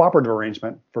it's a cooperative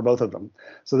arrangement for both of them.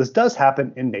 So this does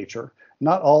happen in nature.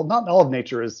 Not all of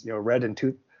nature is red in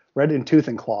tooth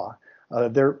and claw.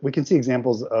 There we can see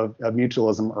examples of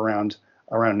mutualism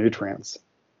around nutrients.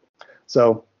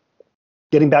 So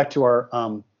getting back to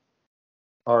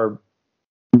our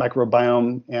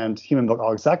microbiome and human milk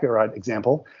oligosaccharide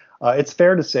example, it's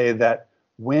fair to say that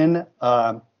when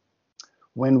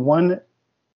one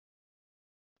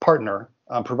partner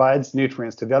provides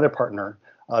nutrients to the other partner,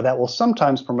 that will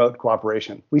sometimes promote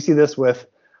cooperation. We see this with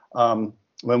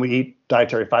when we eat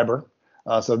dietary fiber,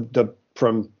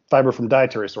 from fiber from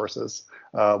dietary sources,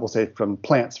 we'll say from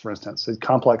plants, for instance, so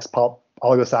complex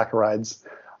oligosaccharides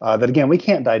that, again, we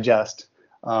can't digest,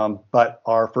 but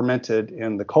are fermented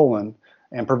in the colon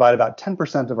and provide about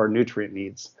 10% of our nutrient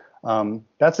needs.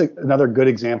 That's another good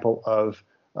example of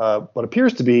what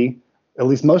appears to be, at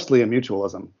least mostly, a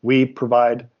mutualism. We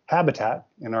provide habitat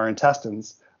in our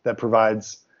intestines that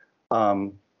provides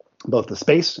both the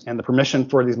space and the permission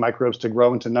for these microbes to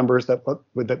grow into numbers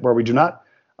where we do not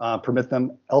permit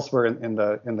them elsewhere in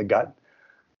the gut,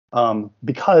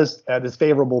 because that is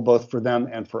favorable both for them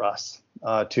and for us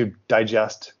to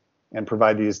digest and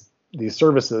provide these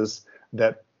services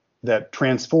that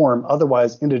transform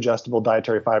otherwise indigestible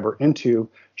dietary fiber into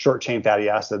short chain fatty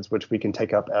acids, which we can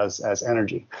take up as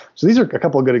energy. So these are a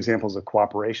couple of good examples of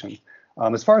cooperation.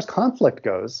 As far as conflict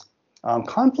goes,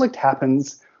 conflict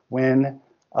happens when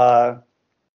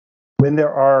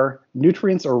there are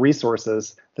nutrients or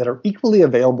resources that are equally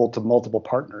available to multiple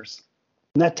partners,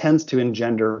 and that tends to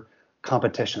engender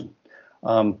competition.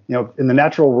 In the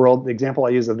natural world, the example I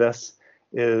use of this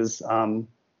is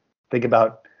think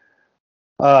about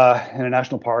in a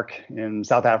national park in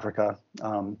South Africa,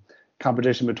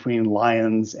 competition between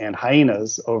lions and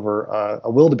hyenas over a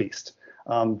wildebeest.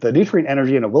 The nutrient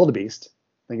energy in a wildebeest,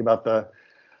 think about the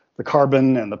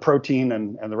carbon and the protein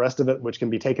and the rest of it, which can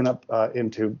be taken up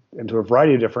into a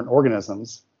variety of different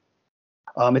organisms.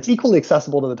 It's equally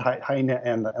accessible to the hyena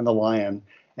and the lion.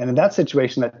 And in that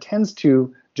situation, that tends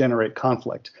to generate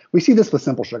conflict. We see this with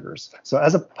simple sugars. So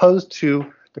as opposed to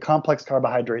the complex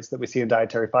carbohydrates that we see in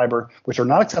dietary fiber, which are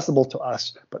not accessible to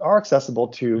us, but are accessible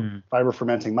to fiber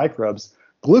fermenting microbes,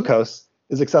 glucose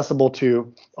is accessible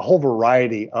to a whole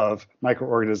variety of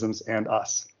microorganisms and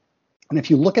us. And if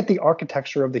you look at the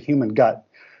architecture of the human gut,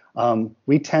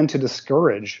 we tend to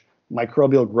discourage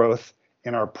microbial growth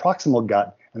in our proximal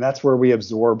gut, and that's where we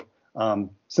absorb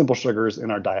simple sugars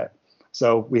in our diet.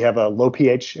 So we have a low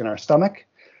pH in our stomach.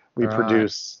 We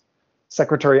produce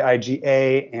secretory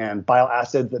IgA and bile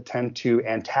acids that tend to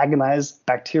antagonize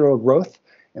bacterial growth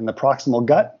in the proximal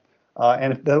gut.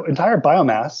 And the entire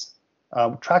biomass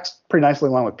tracks pretty nicely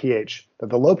along with pH, that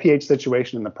the low pH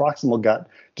situation in the proximal gut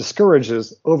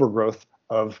discourages overgrowth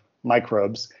of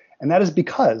microbes. And that is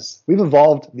because we've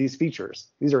evolved these features.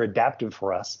 These are adaptive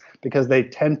for us because they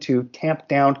tend to tamp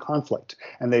down conflict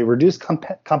and they reduce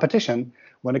competition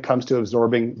when it comes to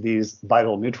absorbing these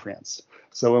vital nutrients.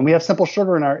 So when we have simple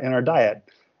sugar in our diet,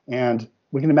 and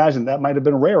we can imagine that might have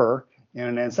been rarer in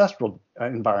an ancestral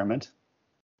environment,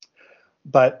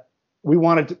 but we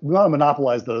want to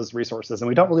monopolize those resources, and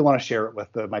we don't really want to share it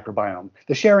with the microbiome.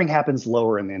 The sharing happens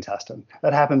lower in the intestine.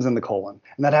 That happens in the colon,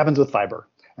 and that happens with fiber,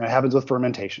 and it happens with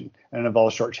fermentation, and it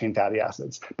involves short-chain fatty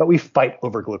acids. But we fight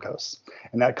over glucose,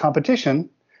 and that competition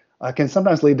can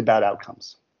sometimes lead to bad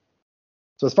outcomes.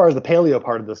 So as far as the paleo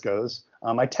part of this goes,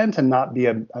 I tend to not be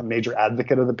a major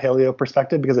advocate of the paleo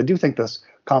perspective because I do think this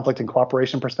conflict and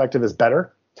cooperation perspective is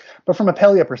better. But from a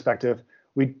paleo perspective,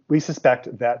 we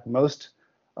suspect that most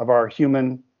of our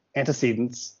human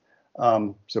antecedents,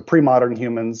 so pre-modern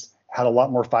humans, had a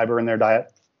lot more fiber in their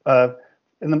diet for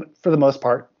the most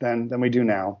part than we do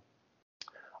now,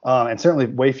 and certainly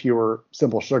way fewer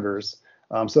simple sugars.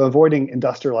 So avoiding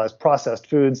industrialized processed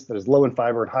foods that is low in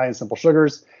fiber and high in simple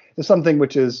sugars is something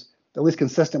which is at least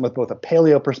consistent with both a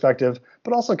paleo perspective,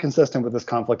 but also consistent with this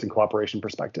conflict and cooperation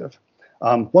perspective.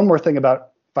 One more thing about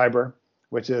fiber,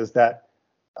 which is that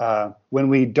when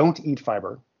we don't eat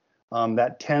fiber,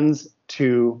 that tends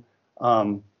to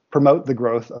promote the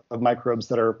growth of microbes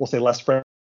that are, we'll say, less friendly,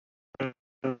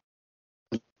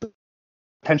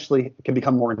 potentially can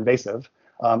become more invasive.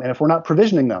 And if we're not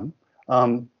provisioning them,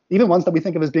 even ones that we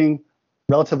think of as being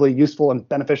relatively useful and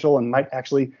beneficial and might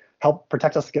actually help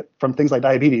protect us from things like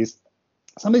diabetes,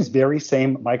 some of these very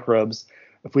same microbes,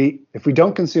 if we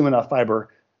don't consume enough fiber,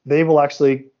 they will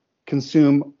actually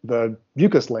consume the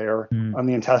mucus layer on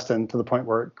the intestine to the point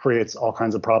where it creates all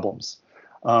kinds of problems.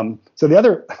 So the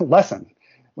other lesson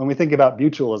when we think about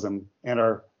mutualism and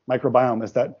our microbiome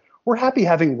is that we're happy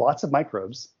having lots of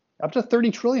microbes, up to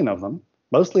 30 trillion of them,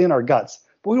 mostly in our guts,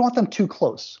 but we don't want them too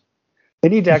close. They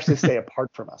need to actually stay apart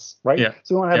from us, right? Yeah.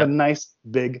 So we want to have a nice,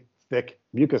 big, thick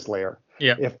mucus layer.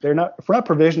 Yeah. If we're not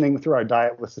provisioning through our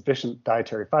diet with sufficient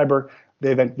dietary fiber,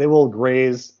 they will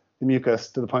graze the mucus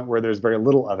to the point where there's very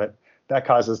little of it. That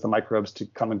causes the microbes to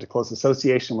come into close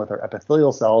association with our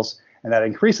epithelial cells, and that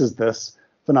increases this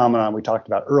phenomenon we talked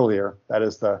about earlier. That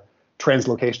is the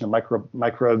translocation of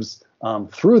microbes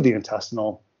through the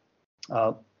intestinal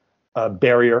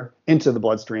barrier into the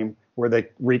bloodstream, where they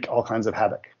wreak all kinds of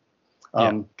havoc.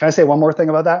 Can I say one more thing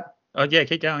about that? Oh yeah,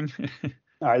 keep going.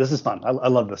 All right, this is fun. I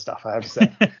love this stuff, I have to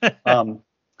say.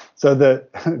 So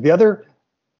the other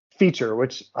feature,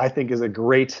 which I think is a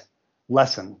great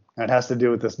lesson, and it has to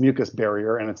do with this mucus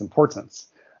barrier and its importance,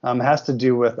 has to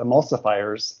do with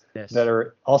emulsifiers Yes. that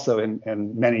are also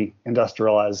in many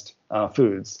industrialized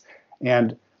foods.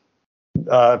 And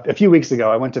a few weeks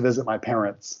ago, I went to visit my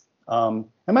parents. And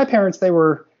my parents, they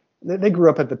grew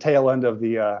up at the tail end of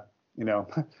the,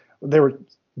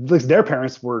 their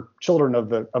parents were children of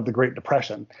the Great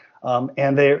Depression.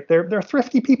 And they're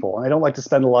thrifty people, and they don't like to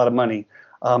spend a lot of money.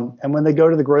 And when they go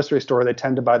to the grocery store, they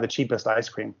tend to buy the cheapest ice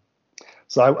cream.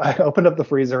 So I opened up the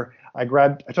freezer, I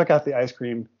took out the ice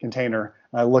cream container,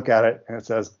 and I look at it, and it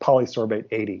says polysorbate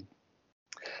 80.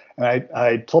 And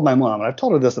I told my mom, and I've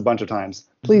told her this a bunch of times,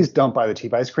 please don't buy the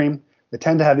cheap ice cream. They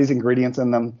tend to have these ingredients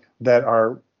in them that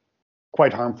are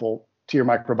quite harmful to your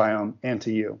microbiome and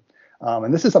to you.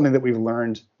 And this is something that we've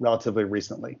learned relatively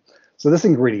recently. So this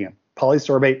ingredient,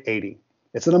 polysorbate 80,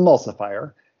 it's an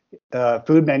emulsifier.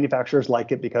 Food manufacturers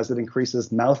like it because it increases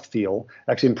mouthfeel,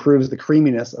 actually improves the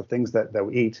creaminess of things that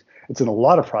we eat. It's in a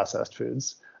lot of processed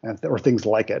foods or things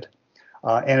like it.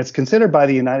 And it's considered by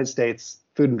the United States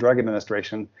Food and Drug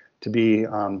Administration to be,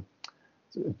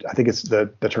 I think it's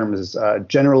the term is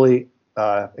generally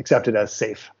accepted as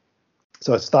safe.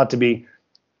 So it's thought to be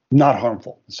not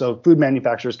harmful. So food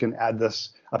manufacturers can add this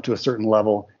up to a certain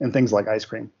level in things like ice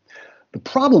cream. The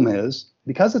problem is,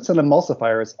 because it's an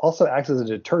emulsifier, it also acts as a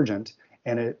detergent,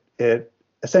 and it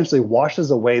essentially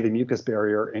washes away the mucus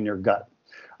barrier in your gut.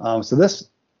 So this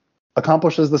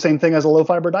accomplishes the same thing as a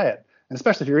low-fiber diet. And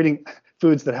especially if you're eating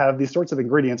foods that have these sorts of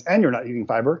ingredients and you're not eating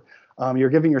fiber,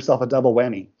 you're giving yourself a double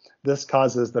whammy. This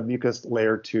causes the mucus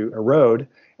layer to erode,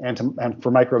 and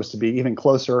for microbes to be even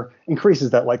closer, increases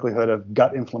that likelihood of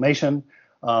gut inflammation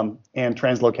and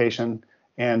translocation,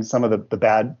 and some of the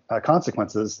bad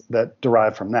consequences that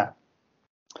derive from that.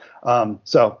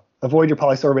 So avoid your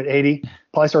polysorbate 80.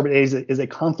 Polysorbate 80 is a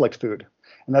conflict food.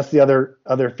 And that's the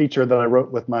other feature that I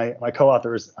wrote with my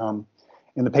co-authors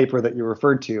in the paper that you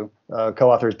referred to,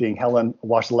 co-authors being Helen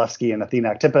Wasilewski and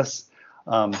Athena Actipis.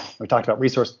 We talked about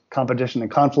resource competition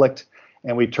and conflict,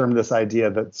 and we termed this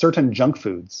idea that certain junk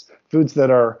foods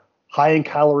that are high in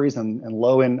calories and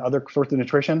low in other sorts of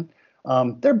nutrition,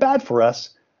 they're bad for us,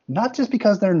 not just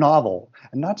because they're novel,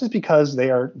 and not just because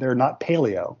they're not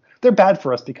paleo. They're bad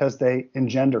for us because they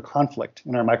engender conflict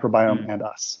in our microbiome and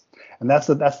us, and that's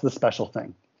the special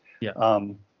thing. Yeah.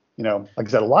 Like I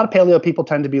said, a lot of paleo people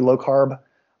tend to be low carb,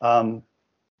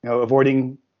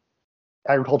 avoiding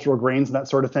agricultural grains and that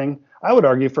sort of thing. I would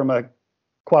argue from a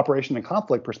cooperation and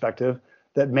conflict perspective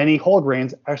that many whole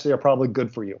grains actually are probably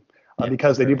good for you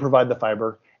because they do provide the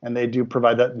fiber and they do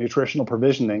provide that nutritional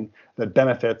provisioning that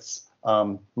benefits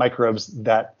microbes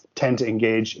that tend to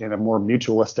engage in a more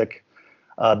mutualistic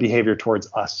behavior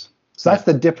towards us. So that's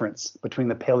the difference between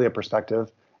the paleo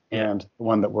perspective and the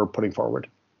one that we're putting forward.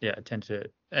 Yeah, I tend to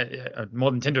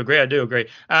more than tend to agree. I do agree.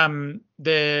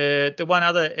 The one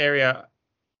other area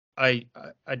I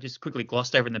just quickly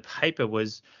glossed over in the paper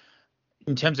was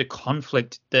in terms of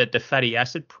conflict, the fatty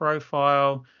acid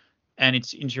profile and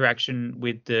its interaction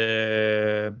with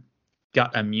the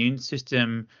gut immune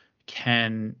system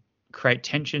can create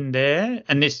tension there.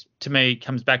 And this, to me,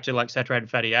 comes back to like saturated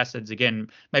fatty acids again,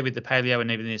 maybe the paleo and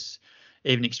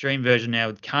even extreme version now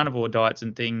with carnivore diets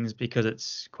and things, because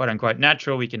it's quote unquote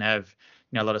natural. We can have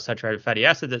a lot of saturated fatty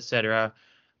acids, etc.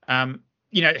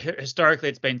 Historically,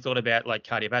 it's been thought about like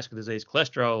cardiovascular disease,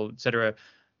 cholesterol, etc.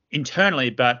 internally,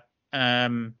 but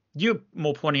you're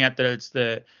more pointing out that it's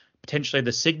potentially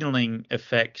the signaling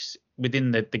effects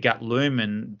within the gut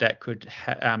lumen that could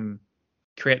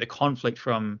create the conflict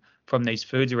from these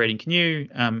foods you're eating. Can you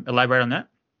elaborate on that?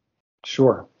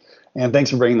 Sure. And thanks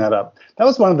for bringing that up. That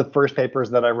was one of the first papers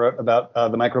that I wrote about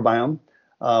the microbiome.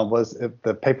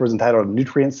 The paper was entitled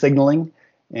Nutrient Signaling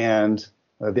and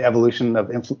the Evolution of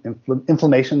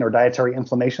Inflammation or Dietary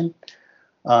Inflammation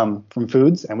from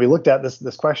Foods. And we looked at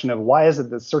this question of why is it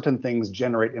that certain things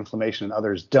generate inflammation and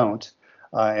others don't?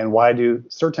 And why do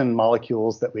certain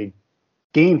molecules that we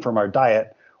gain from our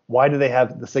diet, why do they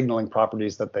have the signaling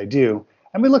properties that they do?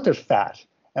 And we looked at fat.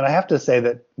 And I have to say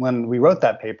that when we wrote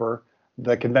that paper,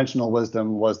 the conventional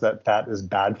wisdom was that fat is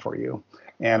bad for you.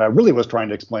 And I really was trying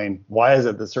to explain why is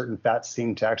it that certain fats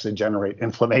seem to actually generate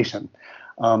inflammation.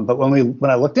 But when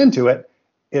I looked into it,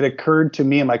 it occurred to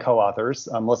me and my co-authors,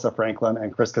 Melissa Franklin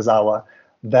and Chris Kazawa,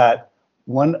 that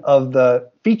one of the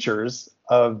features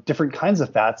of different kinds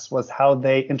of fats was how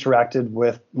they interacted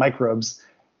with microbes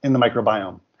in the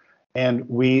microbiome. And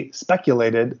we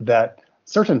speculated that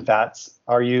certain fats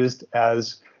are used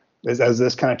as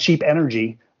this kind of cheap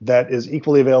energy that is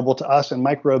equally available to us and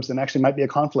microbes and actually might be a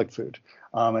conflict food.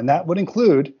 And that would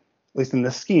include, at least in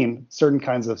this scheme, certain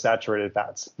kinds of saturated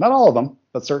fats. Not all of them,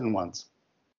 but certain ones.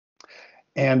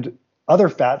 And other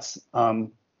fats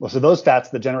Well, so those fats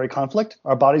that generate conflict,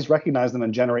 our bodies recognize them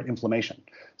and generate inflammation.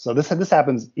 So this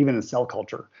happens even in cell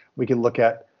culture. We can look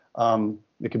at,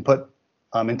 we can put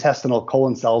intestinal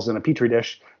colon cells in a petri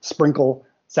dish, sprinkle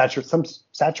some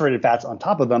saturated fats on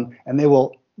top of them, and they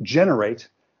will generate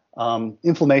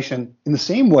inflammation in the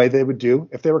same way they would do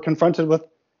if they were confronted with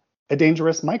a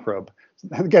dangerous microbe.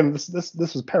 Again, this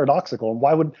was paradoxical.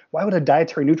 Why would a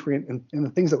dietary nutrient in the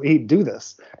things that we eat do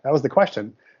this? That was the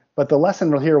question. But the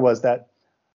lesson here was that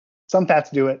some fats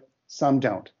do it, some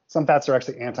don't. Some fats are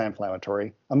actually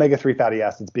anti-inflammatory, omega-3 fatty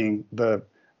acids being the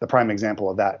prime example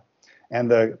of that. And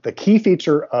the key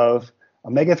feature of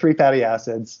omega-3 fatty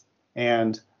acids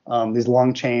and these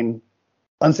long-chain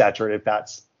unsaturated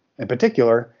fats in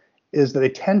particular is that they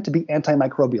tend to be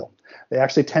antimicrobial. They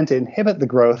actually tend to inhibit the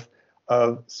growth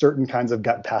of certain kinds of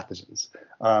gut pathogens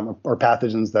or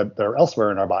pathogens that are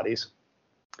elsewhere in our bodies.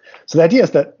 So the idea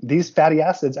is that these fatty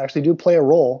acids actually do play a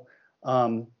role.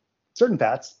 Certain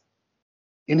fats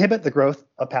inhibit the growth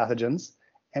of pathogens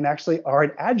and actually are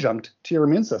an adjunct to your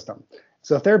immune system.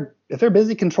 So if they're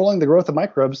busy controlling the growth of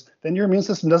microbes, then your immune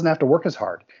system doesn't have to work as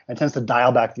hard and tends to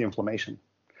dial back the inflammation.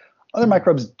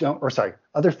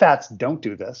 Other fats don't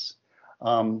do this,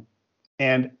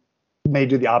 and may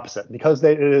do the opposite. Because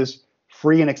it is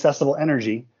free and accessible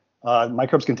energy,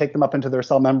 microbes can take them up into their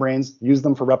cell membranes, use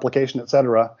them for replication, et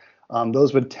cetera.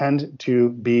 Those would tend to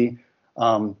be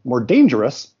more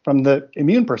dangerous from the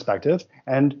immune perspective,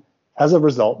 and as a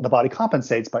result, the body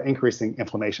compensates by increasing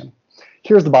inflammation.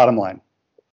 Here's the bottom line.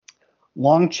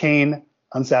 Long-chain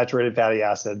unsaturated fatty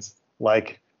acids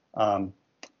like EPA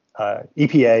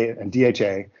and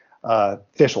DHA,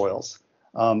 fish oils,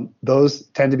 those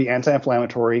tend to be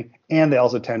anti-inflammatory, and they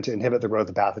also tend to inhibit the growth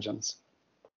of pathogens.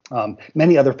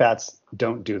 Many other fats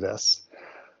don't do this.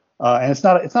 And it's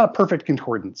not a perfect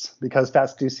concordance because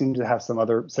fats do seem to have some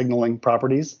other signaling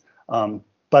properties.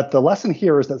 But the lesson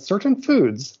here is that certain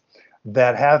foods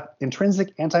that have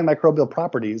intrinsic antimicrobial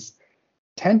properties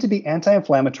tend to be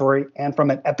anti-inflammatory, and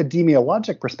from an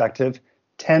epidemiologic perspective,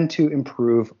 tend to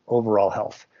improve overall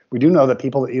health. We do know that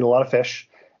people that eat a lot of fish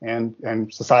and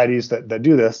societies that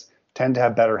do this tend to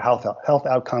have better health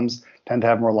outcomes, tend to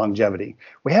have more longevity.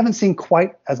 We haven't seen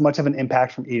quite as much of an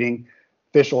impact from eating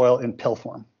fish oil in pill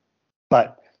form,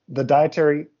 but the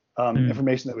dietary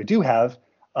information that we do have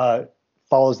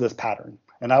follows this pattern.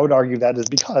 And I would argue that is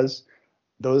because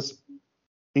those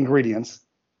ingredients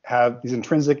have these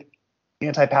intrinsic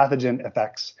anti-pathogen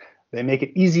effects. They make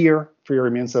it easier for your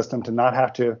immune system to not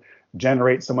have to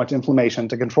generate so much inflammation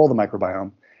to control the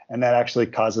microbiome, and that actually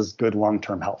causes good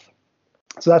long-term health.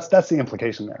 So that's the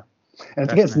implication there. And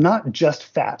again, it's not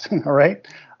just fat, all right?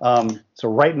 So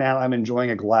right now I'm enjoying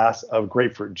a glass of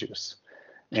grapefruit juice,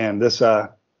 and this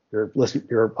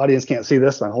your audience can't see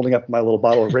this. I'm holding up my little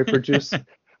bottle of grapefruit juice.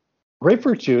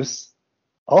 Grapefruit juice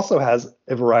also has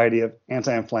a variety of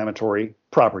anti-inflammatory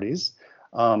properties.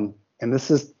 And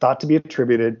this is thought to be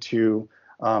attributed to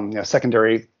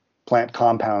secondary plant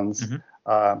compounds,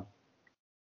 the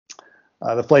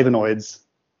flavonoids,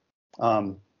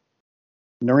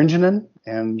 naringenin,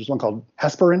 and there's one called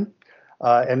hesperin.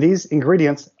 And these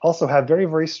ingredients also have very,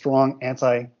 very strong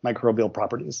antimicrobial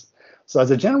properties. So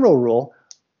as a general rule,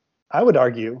 I would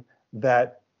argue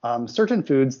that certain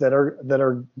foods that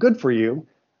are good for you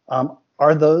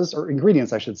are those, or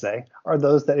ingredients I should say, are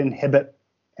those that inhibit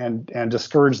and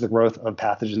discourage the growth of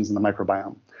pathogens in the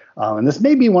microbiome. And this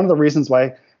may be one of the reasons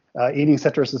why eating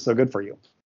citrus is so good for you.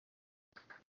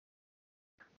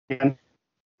 And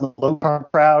the low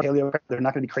carb crowd, paleo crowd, they're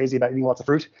not going to be crazy about eating lots of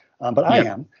fruit, but I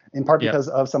am, in part because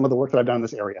of some of the work that I've done in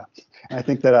this area. And I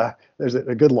think that there's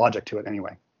a good logic to it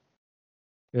anyway.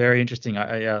 Very interesting.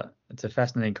 It's a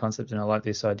fascinating concept, and I like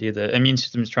this idea that immune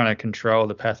system is trying to control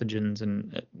the pathogens,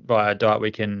 and via diet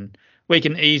we can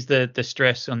ease the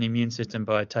stress on the immune system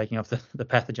by taking off the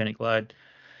pathogenic load.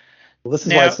 Well, this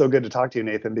is why it's so good to talk to you,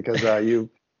 Nathan, because you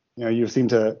seem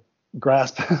to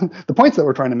grasp the points that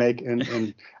we're trying to make,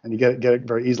 and you get it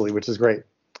very easily, which is great,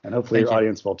 and hopefully your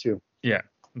audience will too. Yeah,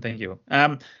 thank you.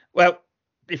 Well,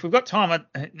 if we've got time,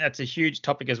 that's a huge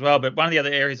topic as well. But one of the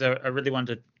other areas I really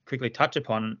wanted to quickly touch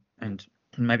upon, and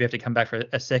maybe have to come back for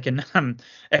a second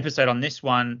episode on this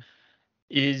one,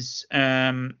 is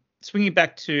swinging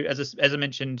back to, as I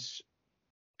mentioned,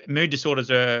 mood disorders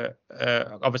are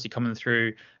obviously common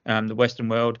through the Western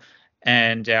world,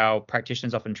 and our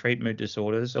practitioners often treat mood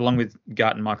disorders along with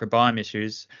gut and microbiome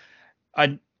issues.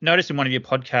 I noticed in one of your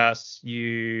podcasts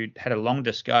you had a long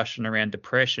discussion around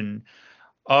depression.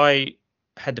 I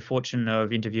had the fortune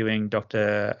of interviewing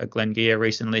Dr. Glenn Gear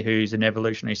recently, who's an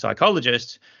evolutionary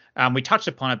psychologist. We touched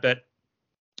upon it, but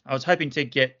I was hoping to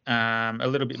get a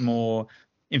little bit more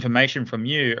information from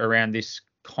you around this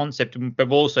concept, but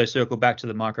we'll also circle back to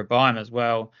the microbiome as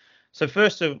well. So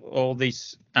first of all,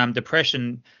 this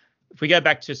depression, if we go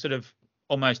back to sort of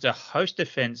almost a host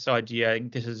defense idea,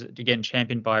 this is again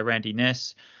championed by Randy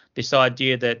Ness, this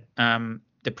idea that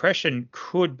depression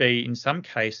could be in some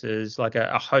cases like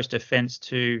a host defense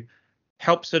to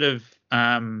help sort of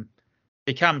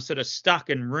become sort of stuck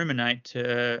and ruminate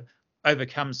to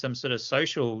overcome some sort of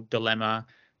social dilemma,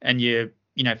 and you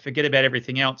forget about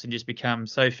everything else and just become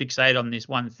so fixated on this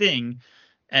one thing,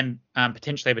 and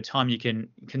potentially over time you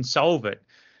can solve it.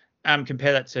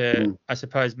 Compare that to, I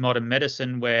suppose, modern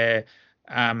medicine, where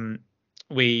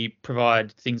we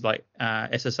provide things like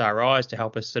SSRIs to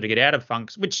help us sort of get out of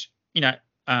funks, which,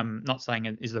 not saying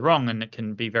it is the wrong, and it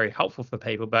can be very helpful for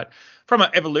people. But from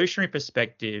an evolutionary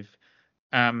perspective,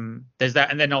 there's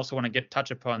that. And then also want to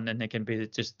touch upon, then there can be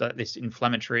just this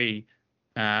inflammatory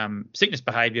sickness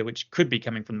behavior, which could be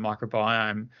coming from the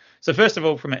microbiome. So first of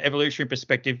all, from an evolutionary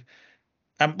perspective,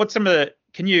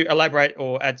 can you elaborate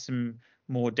or add some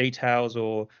more details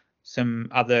or some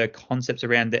other concepts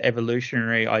around the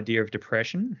evolutionary idea of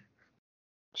depression?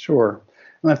 Sure.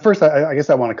 And at first, I guess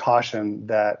I want to caution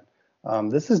that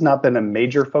this has not been a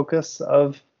major focus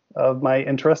of my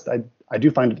interest. I do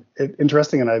find it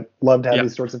interesting, and I love to have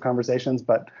these sorts of conversations,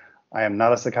 but I am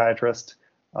not a psychiatrist.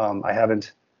 I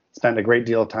haven't spent a great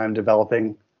deal of time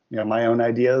developing, my own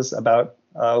ideas about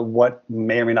what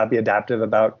may or may not be adaptive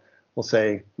about, we'll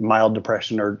say, mild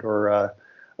depression or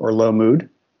low mood.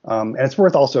 And it's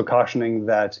worth also cautioning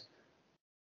that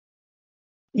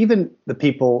even the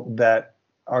people that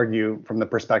argue from the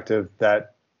perspective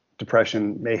that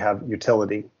depression may have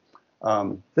utility,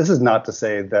 this is not to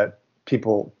say that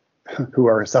people who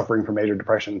are suffering from major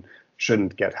depression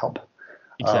shouldn't get help.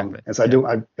 Exactly. And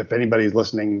so if anybody's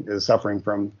listening is suffering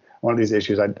from one of these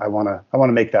issues, I want to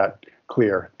make that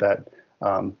clear that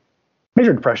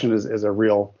major depression is a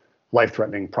real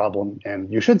life-threatening problem,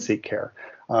 and you should seek care.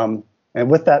 And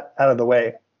with that out of the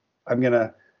way, I'm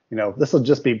gonna, this will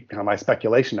just be my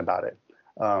speculation about it.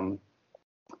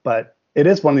 But it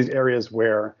is one of these areas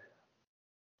where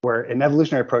an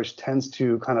evolutionary approach tends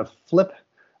to kind of flip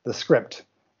the script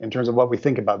in terms of what we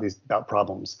think about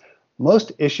problems.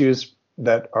 Most issues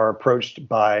that are approached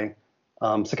by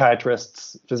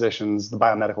psychiatrists, physicians, the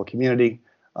biomedical community,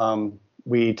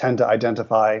 we tend to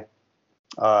identify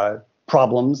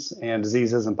problems and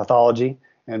diseases and pathology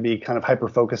and be kind of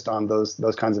hyper-focused on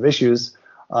those kinds of issues.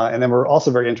 And then we're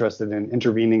also very interested in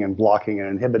intervening and blocking and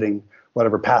inhibiting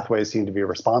whatever pathways seem to be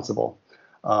responsible.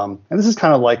 And this is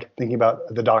kind of like thinking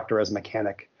about the doctor as a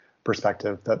mechanic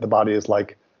perspective, that the body is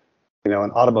like, an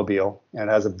automobile, and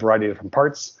it has a variety of different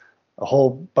parts. A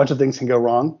whole bunch of things can go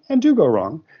wrong and do go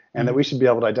wrong, and that we should be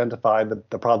able to identify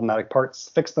the problematic parts,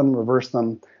 fix them, reverse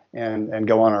them, and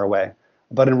go on our way.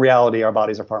 But in reality, our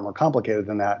bodies are far more complicated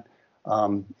than that.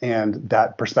 And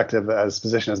that perspective as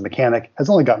physician, as mechanic, has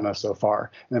only gotten us so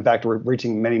far. And in fact, we're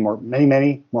reaching many more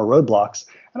roadblocks.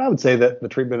 And I would say that the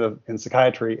treatment in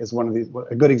psychiatry is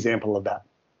a good example of that.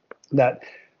 That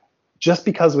just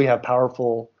because we have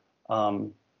powerful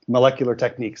molecular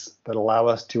techniques that allow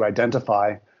us to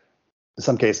identify, in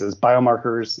some cases,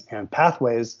 biomarkers and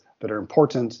pathways that are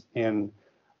important in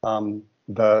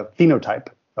the phenotype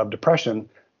of depression,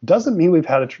 doesn't mean we've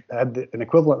had an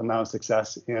equivalent amount of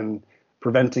success in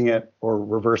preventing it or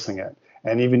reversing it.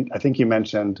 And even, I think you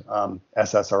mentioned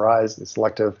SSRIs, the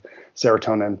selective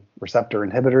serotonin receptor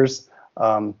inhibitors.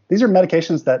 These are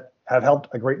medications that have helped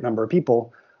a great number of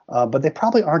people, but they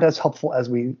probably aren't as helpful as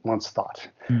we once thought.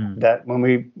 That when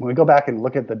we go back and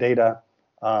look at the data,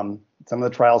 some of the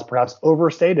trials perhaps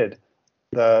overstated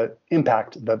the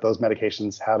impact that those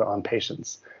medications had on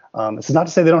patients. This is not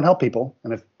to say they don't help people,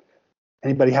 and if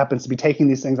anybody happens to be taking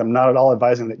these things, I'm not at all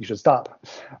advising that you should stop.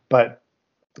 But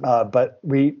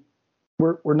we're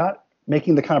not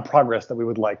making the kind of progress that we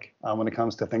would like when it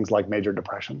comes to things like major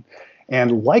depression.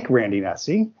 And like Randy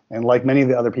Nesse, and like many of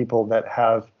the other people that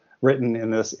have written in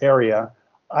this area,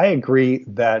 I agree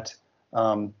that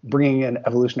bringing an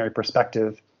evolutionary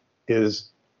perspective is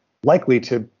likely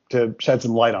to shed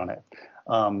some light on it.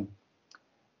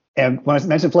 And when I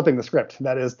mentioned flipping the script,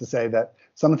 that is to say that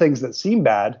some things that seem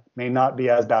bad may not be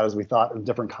as bad as we thought in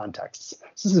different contexts.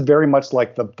 So this is very much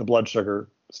like the blood sugar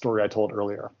story I told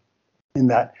earlier, in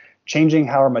that changing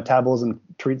how our metabolism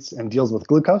treats and deals with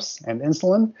glucose and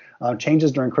insulin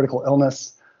changes during critical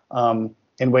illness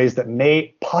in ways that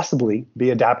may possibly be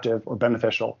adaptive or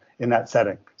beneficial in that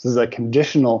setting. So this is a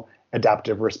conditional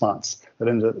adaptive response that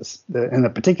in a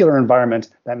particular environment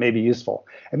that may be useful.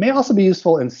 It may also be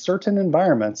useful in certain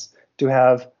environments to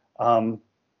have, I'm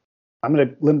going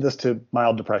to limit this to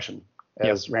mild depression,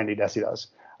 as Randy Nesse does.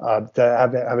 to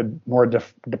have a more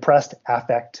depressed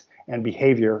affect and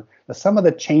behavior, that some of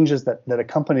the changes that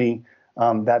accompany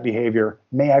that behavior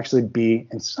may actually be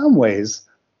in some ways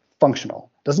functional.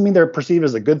 Doesn't mean they're perceived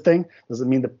as a good thing. Doesn't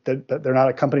mean that they're not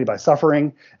accompanied by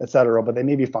suffering, et cetera, but they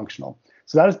may be functional.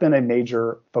 So that has been a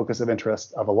major focus of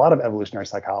interest of a lot of evolutionary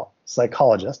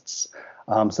psychologists,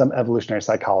 some evolutionary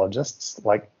psychologists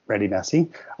like Randy Nesse,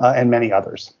 and many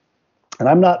others. And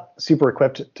I'm not super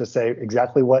equipped to say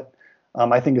exactly what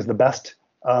I think is the best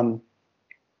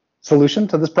solution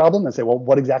to this problem and say, well,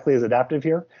 what exactly is adaptive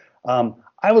here?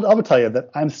 I would tell you that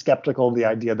I'm skeptical of the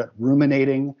idea that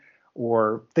ruminating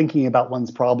or thinking about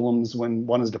one's problems when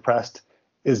one is depressed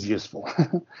is useful.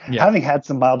 Yeah. Having had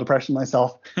some mild depression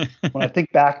myself, when I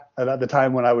think back at the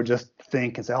time when I would just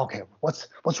think and say, okay, what's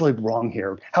really wrong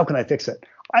here? How can I fix it?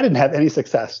 I didn't have any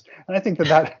success. And I think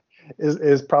that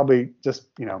is probably just,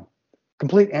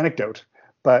 complete anecdote,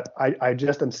 but I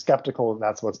just am skeptical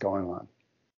that's what's going on.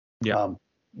 Yeah.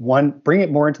 Bring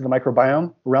it more into the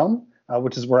microbiome realm,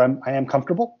 which is where I am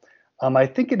comfortable. I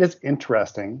think it is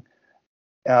interesting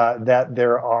that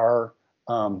there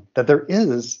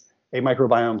is a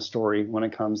microbiome story when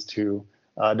it comes to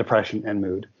depression and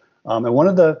mood. And one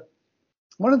of the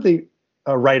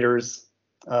writers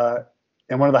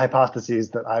and one of the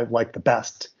hypotheses that I like the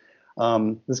best,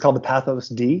 this is called the Pathos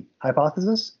D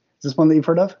hypothesis. Is this one that you've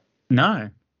heard of? No.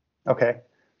 Okay.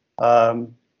 It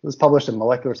was published in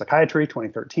Molecular Psychiatry,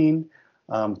 2013.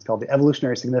 It's called The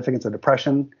Evolutionary Significance of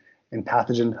Depression in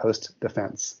Pathogen Host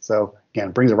Defense. So again,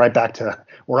 it brings it right back to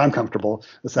where I'm comfortable,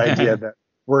 this idea that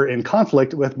we're in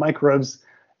conflict with microbes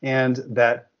and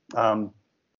that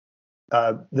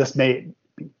this may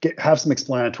have some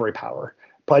explanatory power.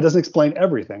 Probably doesn't explain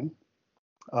everything.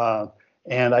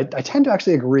 And I tend to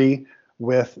actually agree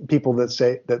with people that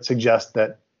suggest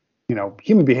that,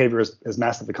 human behavior is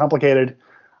massively complicated.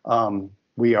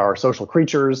 We are social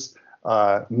creatures.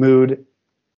 Mood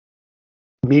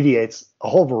mediates a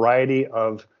whole variety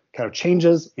of kind of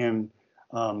changes in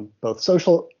both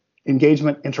social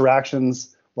engagement,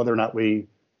 interactions, whether or not we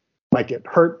might get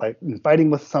hurt by fighting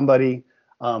with somebody,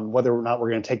 whether or not we're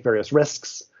going to take various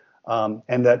risks,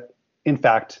 and that, in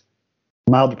fact,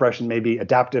 mild depression may be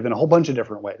adaptive in a whole bunch of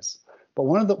different ways. But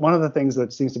one of the things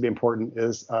that seems to be important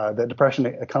is that depression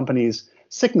accompanies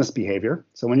sickness behavior.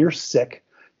 So when you're sick,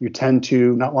 you tend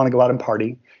to not want to go out and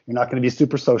party. You're not going to be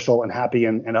super social and happy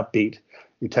and upbeat.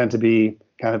 You tend to be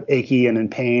kind of achy and in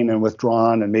pain and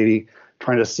withdrawn and maybe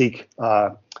trying to seek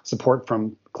support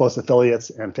from close affiliates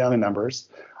and family members.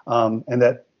 And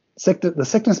that the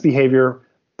sickness behavior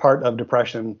part of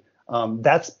depression,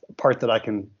 that's part that I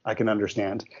can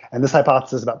understand. And this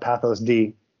hypothesis about Pathos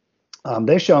D,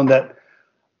 they've shown that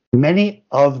many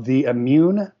of the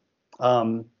immune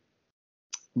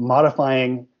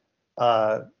modifying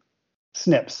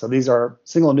SNPs, so these are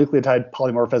single nucleotide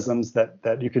polymorphisms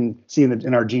that you can see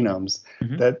in our genomes,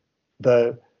 that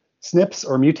the SNPs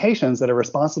or mutations that are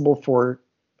responsible for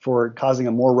causing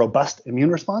a more robust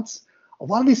immune response, a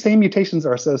lot of these same mutations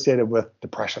are associated with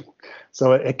depression.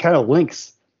 So it kind of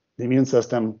links the immune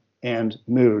system and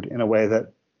mood in a way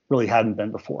that really hadn't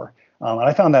been before. And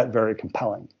I found that very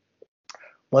compelling.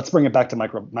 Let's bring it back to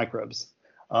microbes.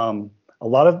 A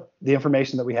lot of the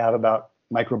information that we have about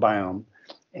microbiome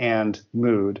and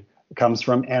mood comes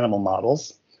from animal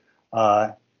models.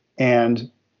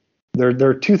 And there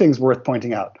are two things worth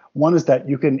pointing out. One is that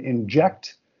you can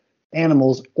inject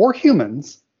animals or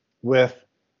humans with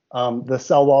the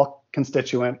cell wall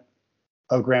constituent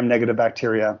of gram-negative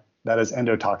bacteria, that is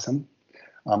endotoxin.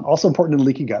 Also important in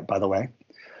leaky gut, by the way.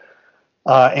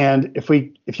 And if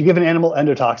you give an animal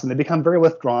endotoxin, they become very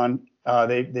withdrawn.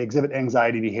 They exhibit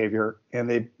anxiety behavior, and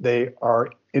they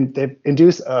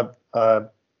induce a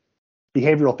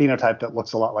behavioral phenotype that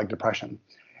looks a lot like depression.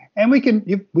 And I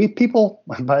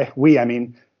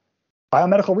mean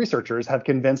biomedical researchers have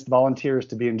convinced volunteers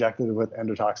to be injected with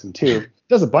endotoxin too. It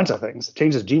does a bunch of things. It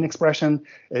changes gene expression.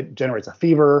 It generates a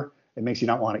fever. It makes you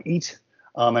not want to eat.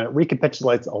 And it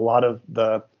recapitulates a lot of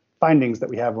the findings that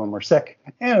we have when we're sick.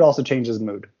 And it also changes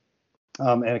mood.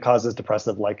 And it causes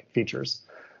depressive-like features.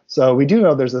 So we do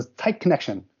know there's a tight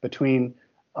connection between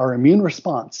our immune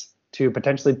response to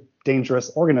potentially dangerous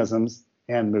organisms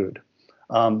and mood.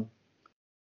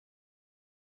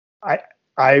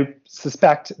 I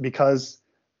suspect, because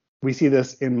we see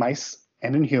this in mice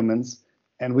and in humans,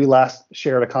 and we last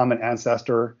shared a common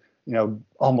ancestor,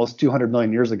 almost 200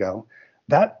 million years ago,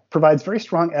 that provides very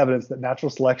strong evidence that natural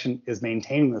selection is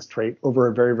maintaining this trait over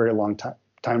a very, very long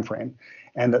time frame,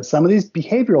 and that some of these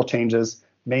behavioral changes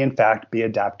may in fact be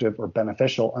adaptive or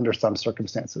beneficial under some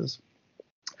circumstances.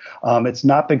 It's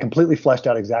not been completely fleshed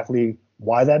out exactly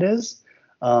why that is,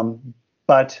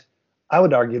 But I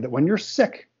would argue that when you're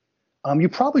sick, you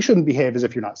probably shouldn't behave as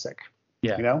if you're not sick.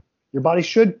 Yeah. You know, your body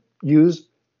should use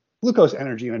glucose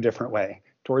energy in a different way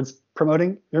towards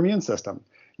promoting your immune system.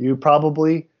 You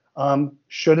probably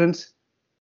shouldn't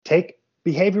take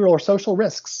behavioral or social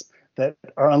risks that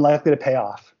are unlikely to pay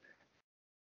off.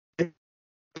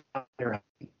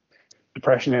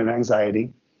 Depression and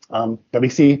anxiety that we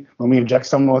see when we inject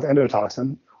someone with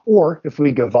endotoxin, or if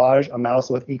we gavage a mouse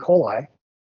with E. coli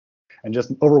and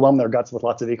just overwhelm their guts with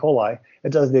lots of E. coli,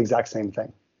 it does the exact same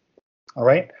thing. All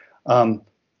right.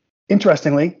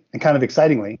 Interestingly and kind of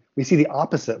excitingly, we see the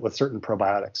opposite with certain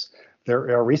probiotics.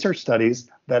 There are research studies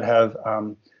that have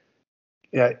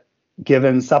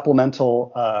given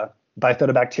supplemental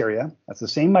bifidobacteria. That's the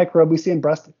same microbe we see in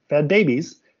breastfed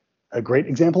babies. A great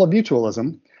example of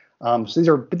mutualism.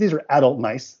 So these are adult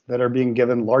mice that are being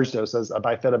given large doses of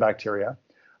bifidobacteria.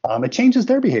 It changes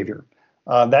their behavior.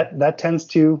 That tends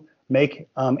to make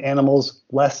animals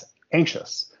less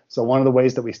anxious. So one of the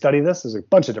ways that we study this is a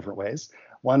bunch of different ways.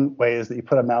 One way is that you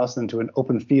put a mouse into an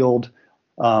open field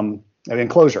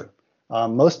enclosure.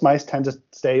 Most mice tend to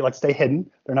stay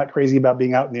hidden. They're not crazy about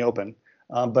being out in the open.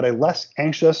 But a less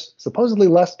anxious, supposedly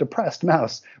less depressed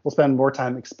mouse will spend more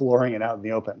time exploring and out in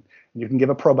the open. You can give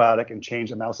a probiotic and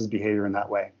change a mouse's behavior in that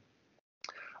way.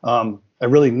 A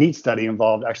really neat study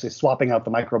involved actually swapping out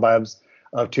the microbiomes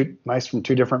of two mice from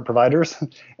two different providers.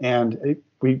 And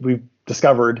we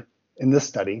discovered in this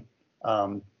study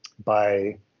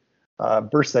by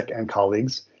Bursick and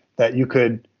colleagues that you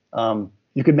could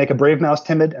make a brave mouse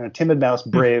timid and a timid mouse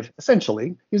brave,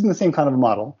 essentially, using the same kind of a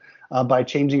model by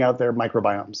changing out their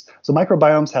microbiomes. So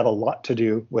microbiomes have a lot to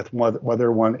do with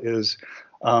whether one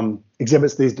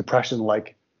exhibits these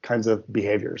depression-like kinds of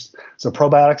behaviors. So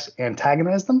probiotics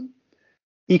antagonize them.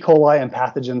 E. coli and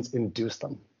pathogens induce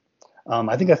them.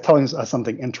 I think that's telling us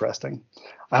something interesting.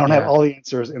 I don't have all the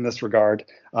answers in this regard,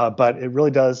 but it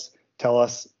really does tell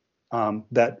us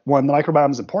that, one, the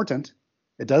microbiome is important.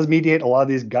 It does mediate a lot of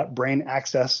these gut-brain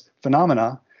axis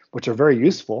phenomena, which are very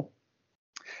useful.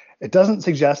 It doesn't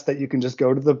suggest that you can just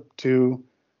go to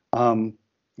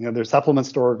their supplement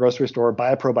store or grocery store,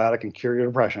 buy a probiotic and cure your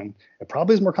depression. It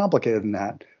probably is more complicated than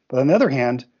that. But on the other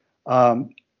hand,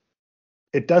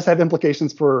 it does have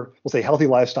implications for, we'll say, healthy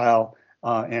lifestyle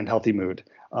and healthy mood.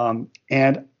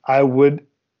 And I would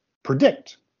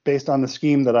predict, based on the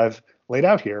scheme that I've laid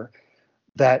out here,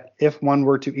 that if one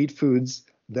were to eat foods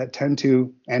that tend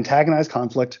to antagonize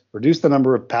conflict, reduce the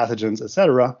number of pathogens, et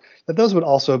cetera, that those would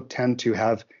also tend to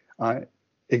have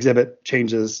exhibit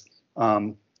changes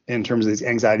in terms of these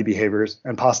anxiety behaviors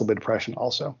and possibly depression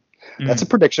also. That's a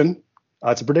prediction.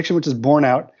 It's a prediction which is borne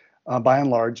out by and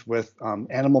large with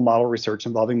animal model research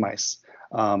involving mice.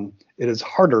 It is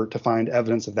harder to find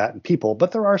evidence of that in people,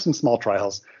 but there are some small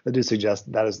trials that do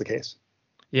suggest that is the case.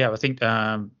 Yeah, I think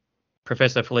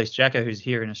Professor Felice Jacka, who's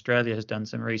here in Australia, has done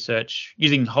some research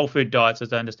using whole food diets,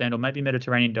 as I understand, or maybe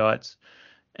Mediterranean diets,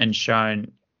 and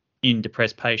shown in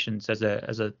depressed patients as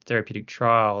a therapeutic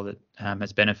trial that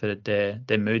has benefited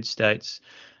their mood states.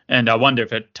 And I wonder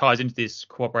if it ties into this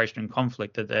cooperation and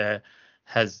conflict that there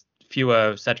has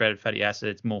fewer saturated fatty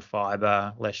acids, more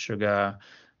fiber, less sugar,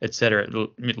 et cetera,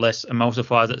 less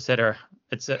emulsifiers, et cetera.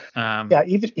 Yeah,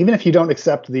 even if you don't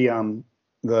accept the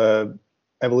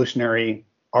evolutionary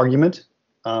argument,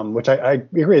 which I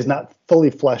agree is not fully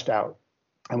fleshed out,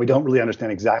 and we don't really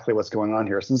understand exactly what's going on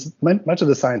here, since much of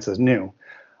the science is new.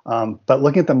 But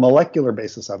looking at the molecular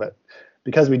basis of it,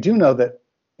 because we do know that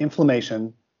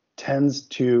inflammation tends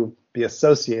to be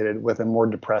associated with a more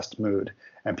depressed mood,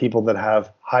 and people that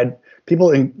have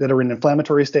that are in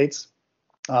inflammatory states,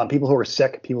 people who are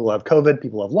sick, people who have COVID,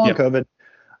 people who have long COVID,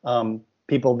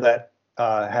 people that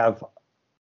have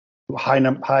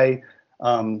high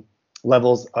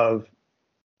levels of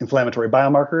inflammatory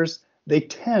biomarkers, they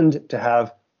tend to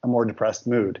have a more depressed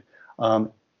mood.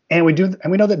 And we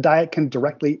know that diet can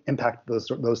directly impact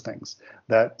those things.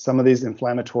 That some of these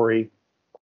inflammatory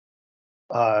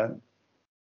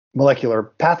molecular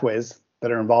pathways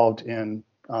that are involved in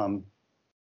obesity,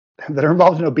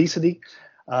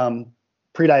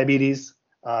 prediabetes,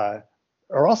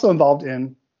 are also involved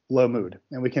in low mood,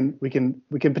 and we can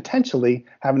potentially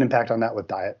have an impact on that with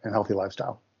diet and healthy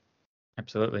lifestyle.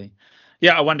 Absolutely.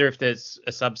 Yeah, I wonder if there's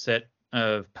a subset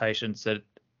of patients that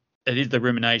it is the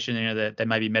rumination, that they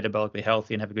may be metabolically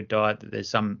healthy and have a good diet, that there's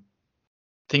some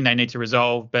thing they need to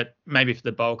resolve, but maybe for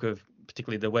the bulk of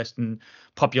particularly the Western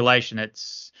population,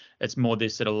 it's more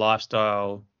this sort of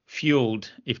lifestyle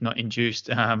fueled, if not induced,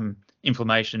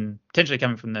 inflammation potentially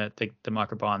coming from the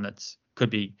microbiome that's could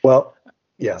be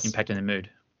Yes, impacting the mood.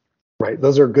 Right.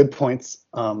 Those are good points.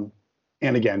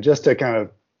 And again, just to kind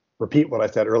of repeat what I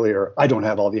said earlier, I don't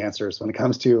have all the answers when it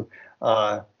comes to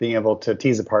being able to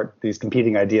tease apart these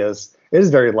competing ideas. It is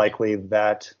very likely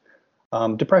that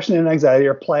depression and anxiety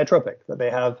are pleiotropic, that they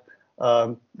have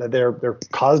that they're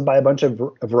caused by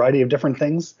a variety of different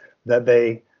things, that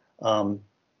they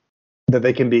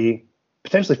can be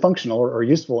potentially functional or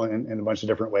useful in a bunch of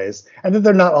different ways, and that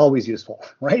they're not always useful,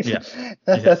 right? Yeah.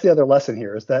 That's the other lesson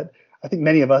here, is that I think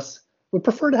many of us would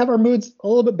prefer to have our moods a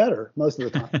little bit better most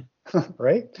of the time,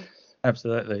 right?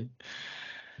 Absolutely.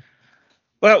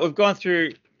 Well, we've gone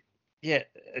through, a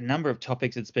number of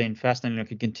topics. It's been fascinating. I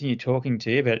could continue talking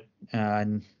to you, but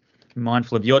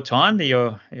mindful of your time, that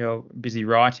you're busy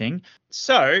writing.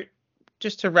 So,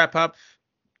 just to wrap up,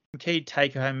 key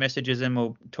take-home messages, and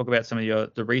we'll talk about some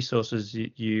of the resources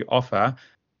you offer.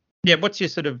 Yeah, what's your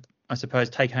sort of, I suppose,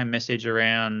 take-home message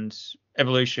around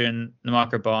evolution, the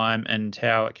microbiome, and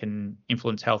how it can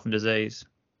influence health and disease?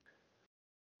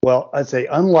 Well, I'd say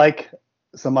unlike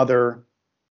some other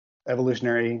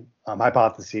evolutionary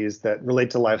hypotheses that relate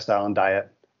to lifestyle and diet,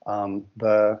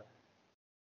 the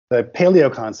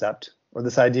paleo concept, or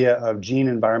this idea of gene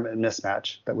environment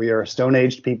mismatch, that we are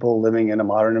stone-aged people living in a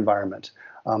modern environment,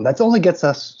 that only gets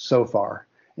us so far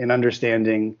in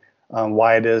understanding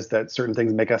why it is that certain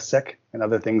things make us sick and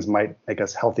other things might make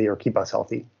us healthy or keep us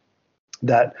healthy.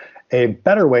 That a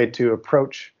better way to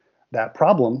approach that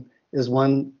problem is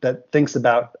one that thinks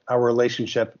about our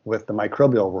relationship with the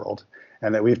microbial world,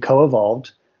 and that we've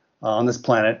co-evolved on this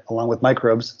planet along with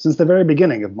microbes since the very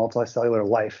beginning of multicellular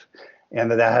life, and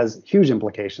that has huge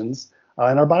implications.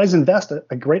 And our bodies invest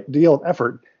a great deal of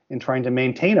effort in trying to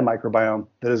maintain a microbiome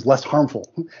that is less harmful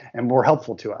and more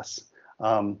helpful to us.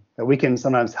 That we can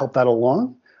sometimes help that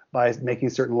along by making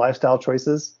certain lifestyle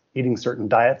choices, eating certain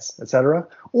diets, etc.,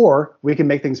 or we can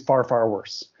make things far, far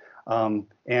worse.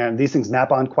 And these things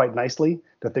map on quite nicely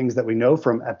to things that we know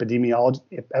from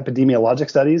epidemiologic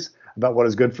studies about what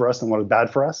is good for us and what is bad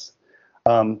for us.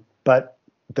 But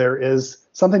there is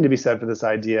something to be said for this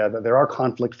idea that there are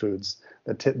conflict foods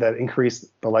that increase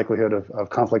the likelihood of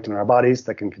conflict in our bodies,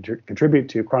 that can contribute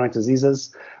to chronic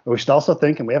diseases. But we should also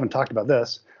think, and we haven't talked about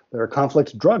this, there are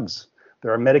conflict drugs,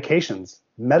 there are medications,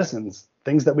 medicines,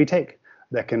 things that we take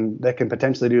that can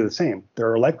potentially do the same.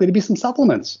 There are likely to be some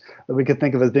supplements that we could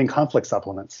think of as being conflict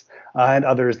supplements, and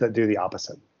others that do the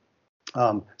opposite.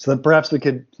 So that perhaps we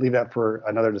could leave that for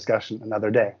another discussion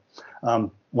another day.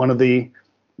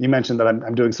 You mentioned that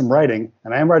I'm doing some writing,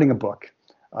 and I am writing a book.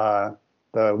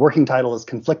 The working title is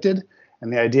Conflicted,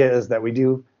 and the idea is that we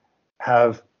do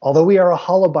have, although we are a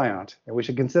holobiont, and we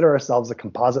should consider ourselves a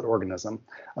composite organism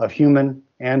of human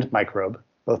and microbe,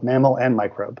 both mammal and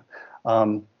microbe,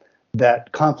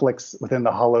 that conflicts within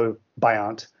the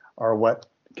holobiont are what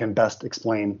can best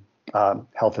explain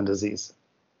health and disease.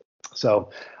 So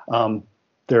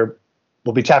there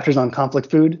will be chapters on conflict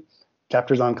food,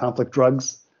 chapters on conflict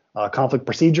drugs, conflict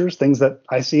procedures, things that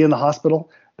I see in the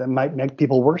hospital that might make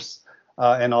people worse,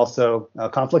 and also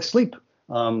conflict sleep.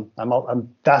 I'm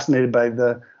fascinated by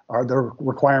the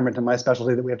requirement in my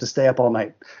specialty that we have to stay up all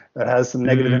night. That has some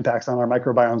negative impacts on our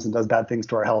microbiomes and does bad things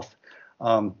to our health.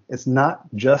 It's not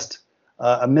just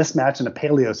a mismatch in a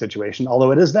paleo situation,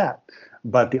 although it is that,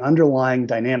 but the underlying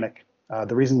dynamic,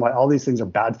 the reason why all these things are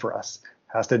bad for us,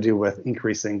 has to do with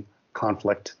increasing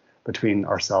conflict between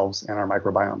ourselves and our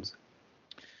microbiomes.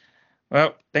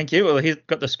 Well, thank you. Well, he's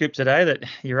got the scoop today that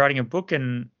you're writing a book,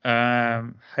 and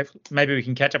hopefully maybe we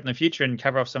can catch up in the future and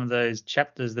cover off some of those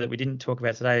chapters that we didn't talk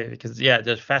about today, because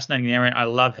they're fascinating area. I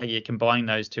love how you're combining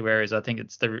those two areas. I think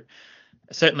it's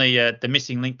certainly the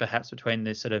missing link perhaps between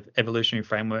this sort of evolutionary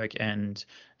framework and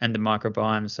the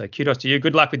microbiome. So kudos to you.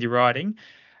 Good luck with your writing.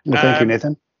 Well, thank you,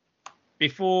 Nathan.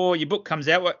 Before your book comes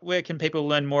out, where can people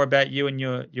learn more about you and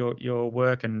your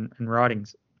work and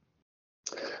writings?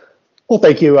 Well,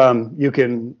 thank you. You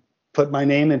can put my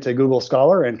name into Google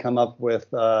Scholar and come up with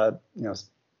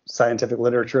scientific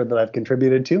literature that I've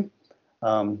contributed to.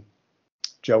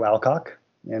 Joe Alcock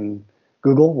in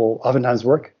Google will oftentimes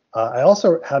work. I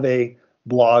also have a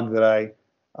blog that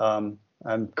I'm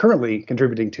currently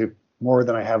contributing to more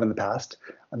than I have in the past.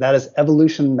 And that is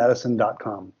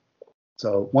evolutionmedicine.com.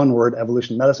 So one word,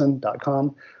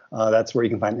 evolutionmedicine.com. That's where you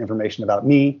can find information about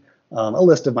me, a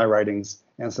list of my writings,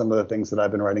 and some of the things that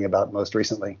I've been writing about most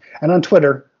recently. And on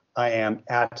Twitter, I am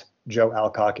at Joe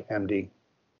Alcock, MD.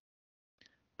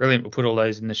 Brilliant. We'll put all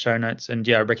those in the show notes. And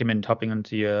I recommend hopping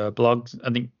onto your blogs.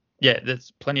 I think,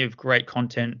 there's plenty of great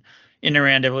content in and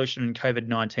around evolution and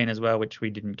COVID-19 as well, which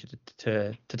we didn't get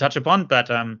to touch upon,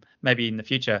 but maybe in the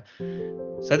future.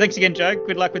 So thanks again, Joe.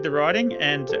 Good luck with the writing.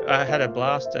 And I had a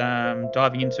blast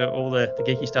diving into all the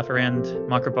geeky stuff around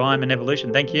microbiome and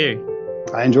evolution. Thank you.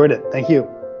 I enjoyed it. Thank you.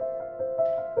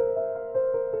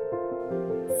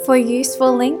 For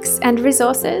useful links and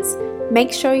resources,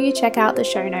 make sure you check out the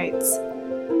show notes.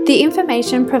 The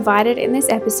information provided in this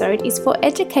episode is for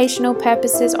educational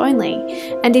purposes only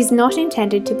and is not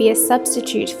intended to be a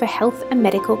substitute for health and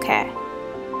medical care.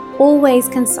 Always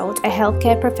consult a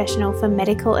healthcare professional for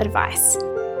medical advice.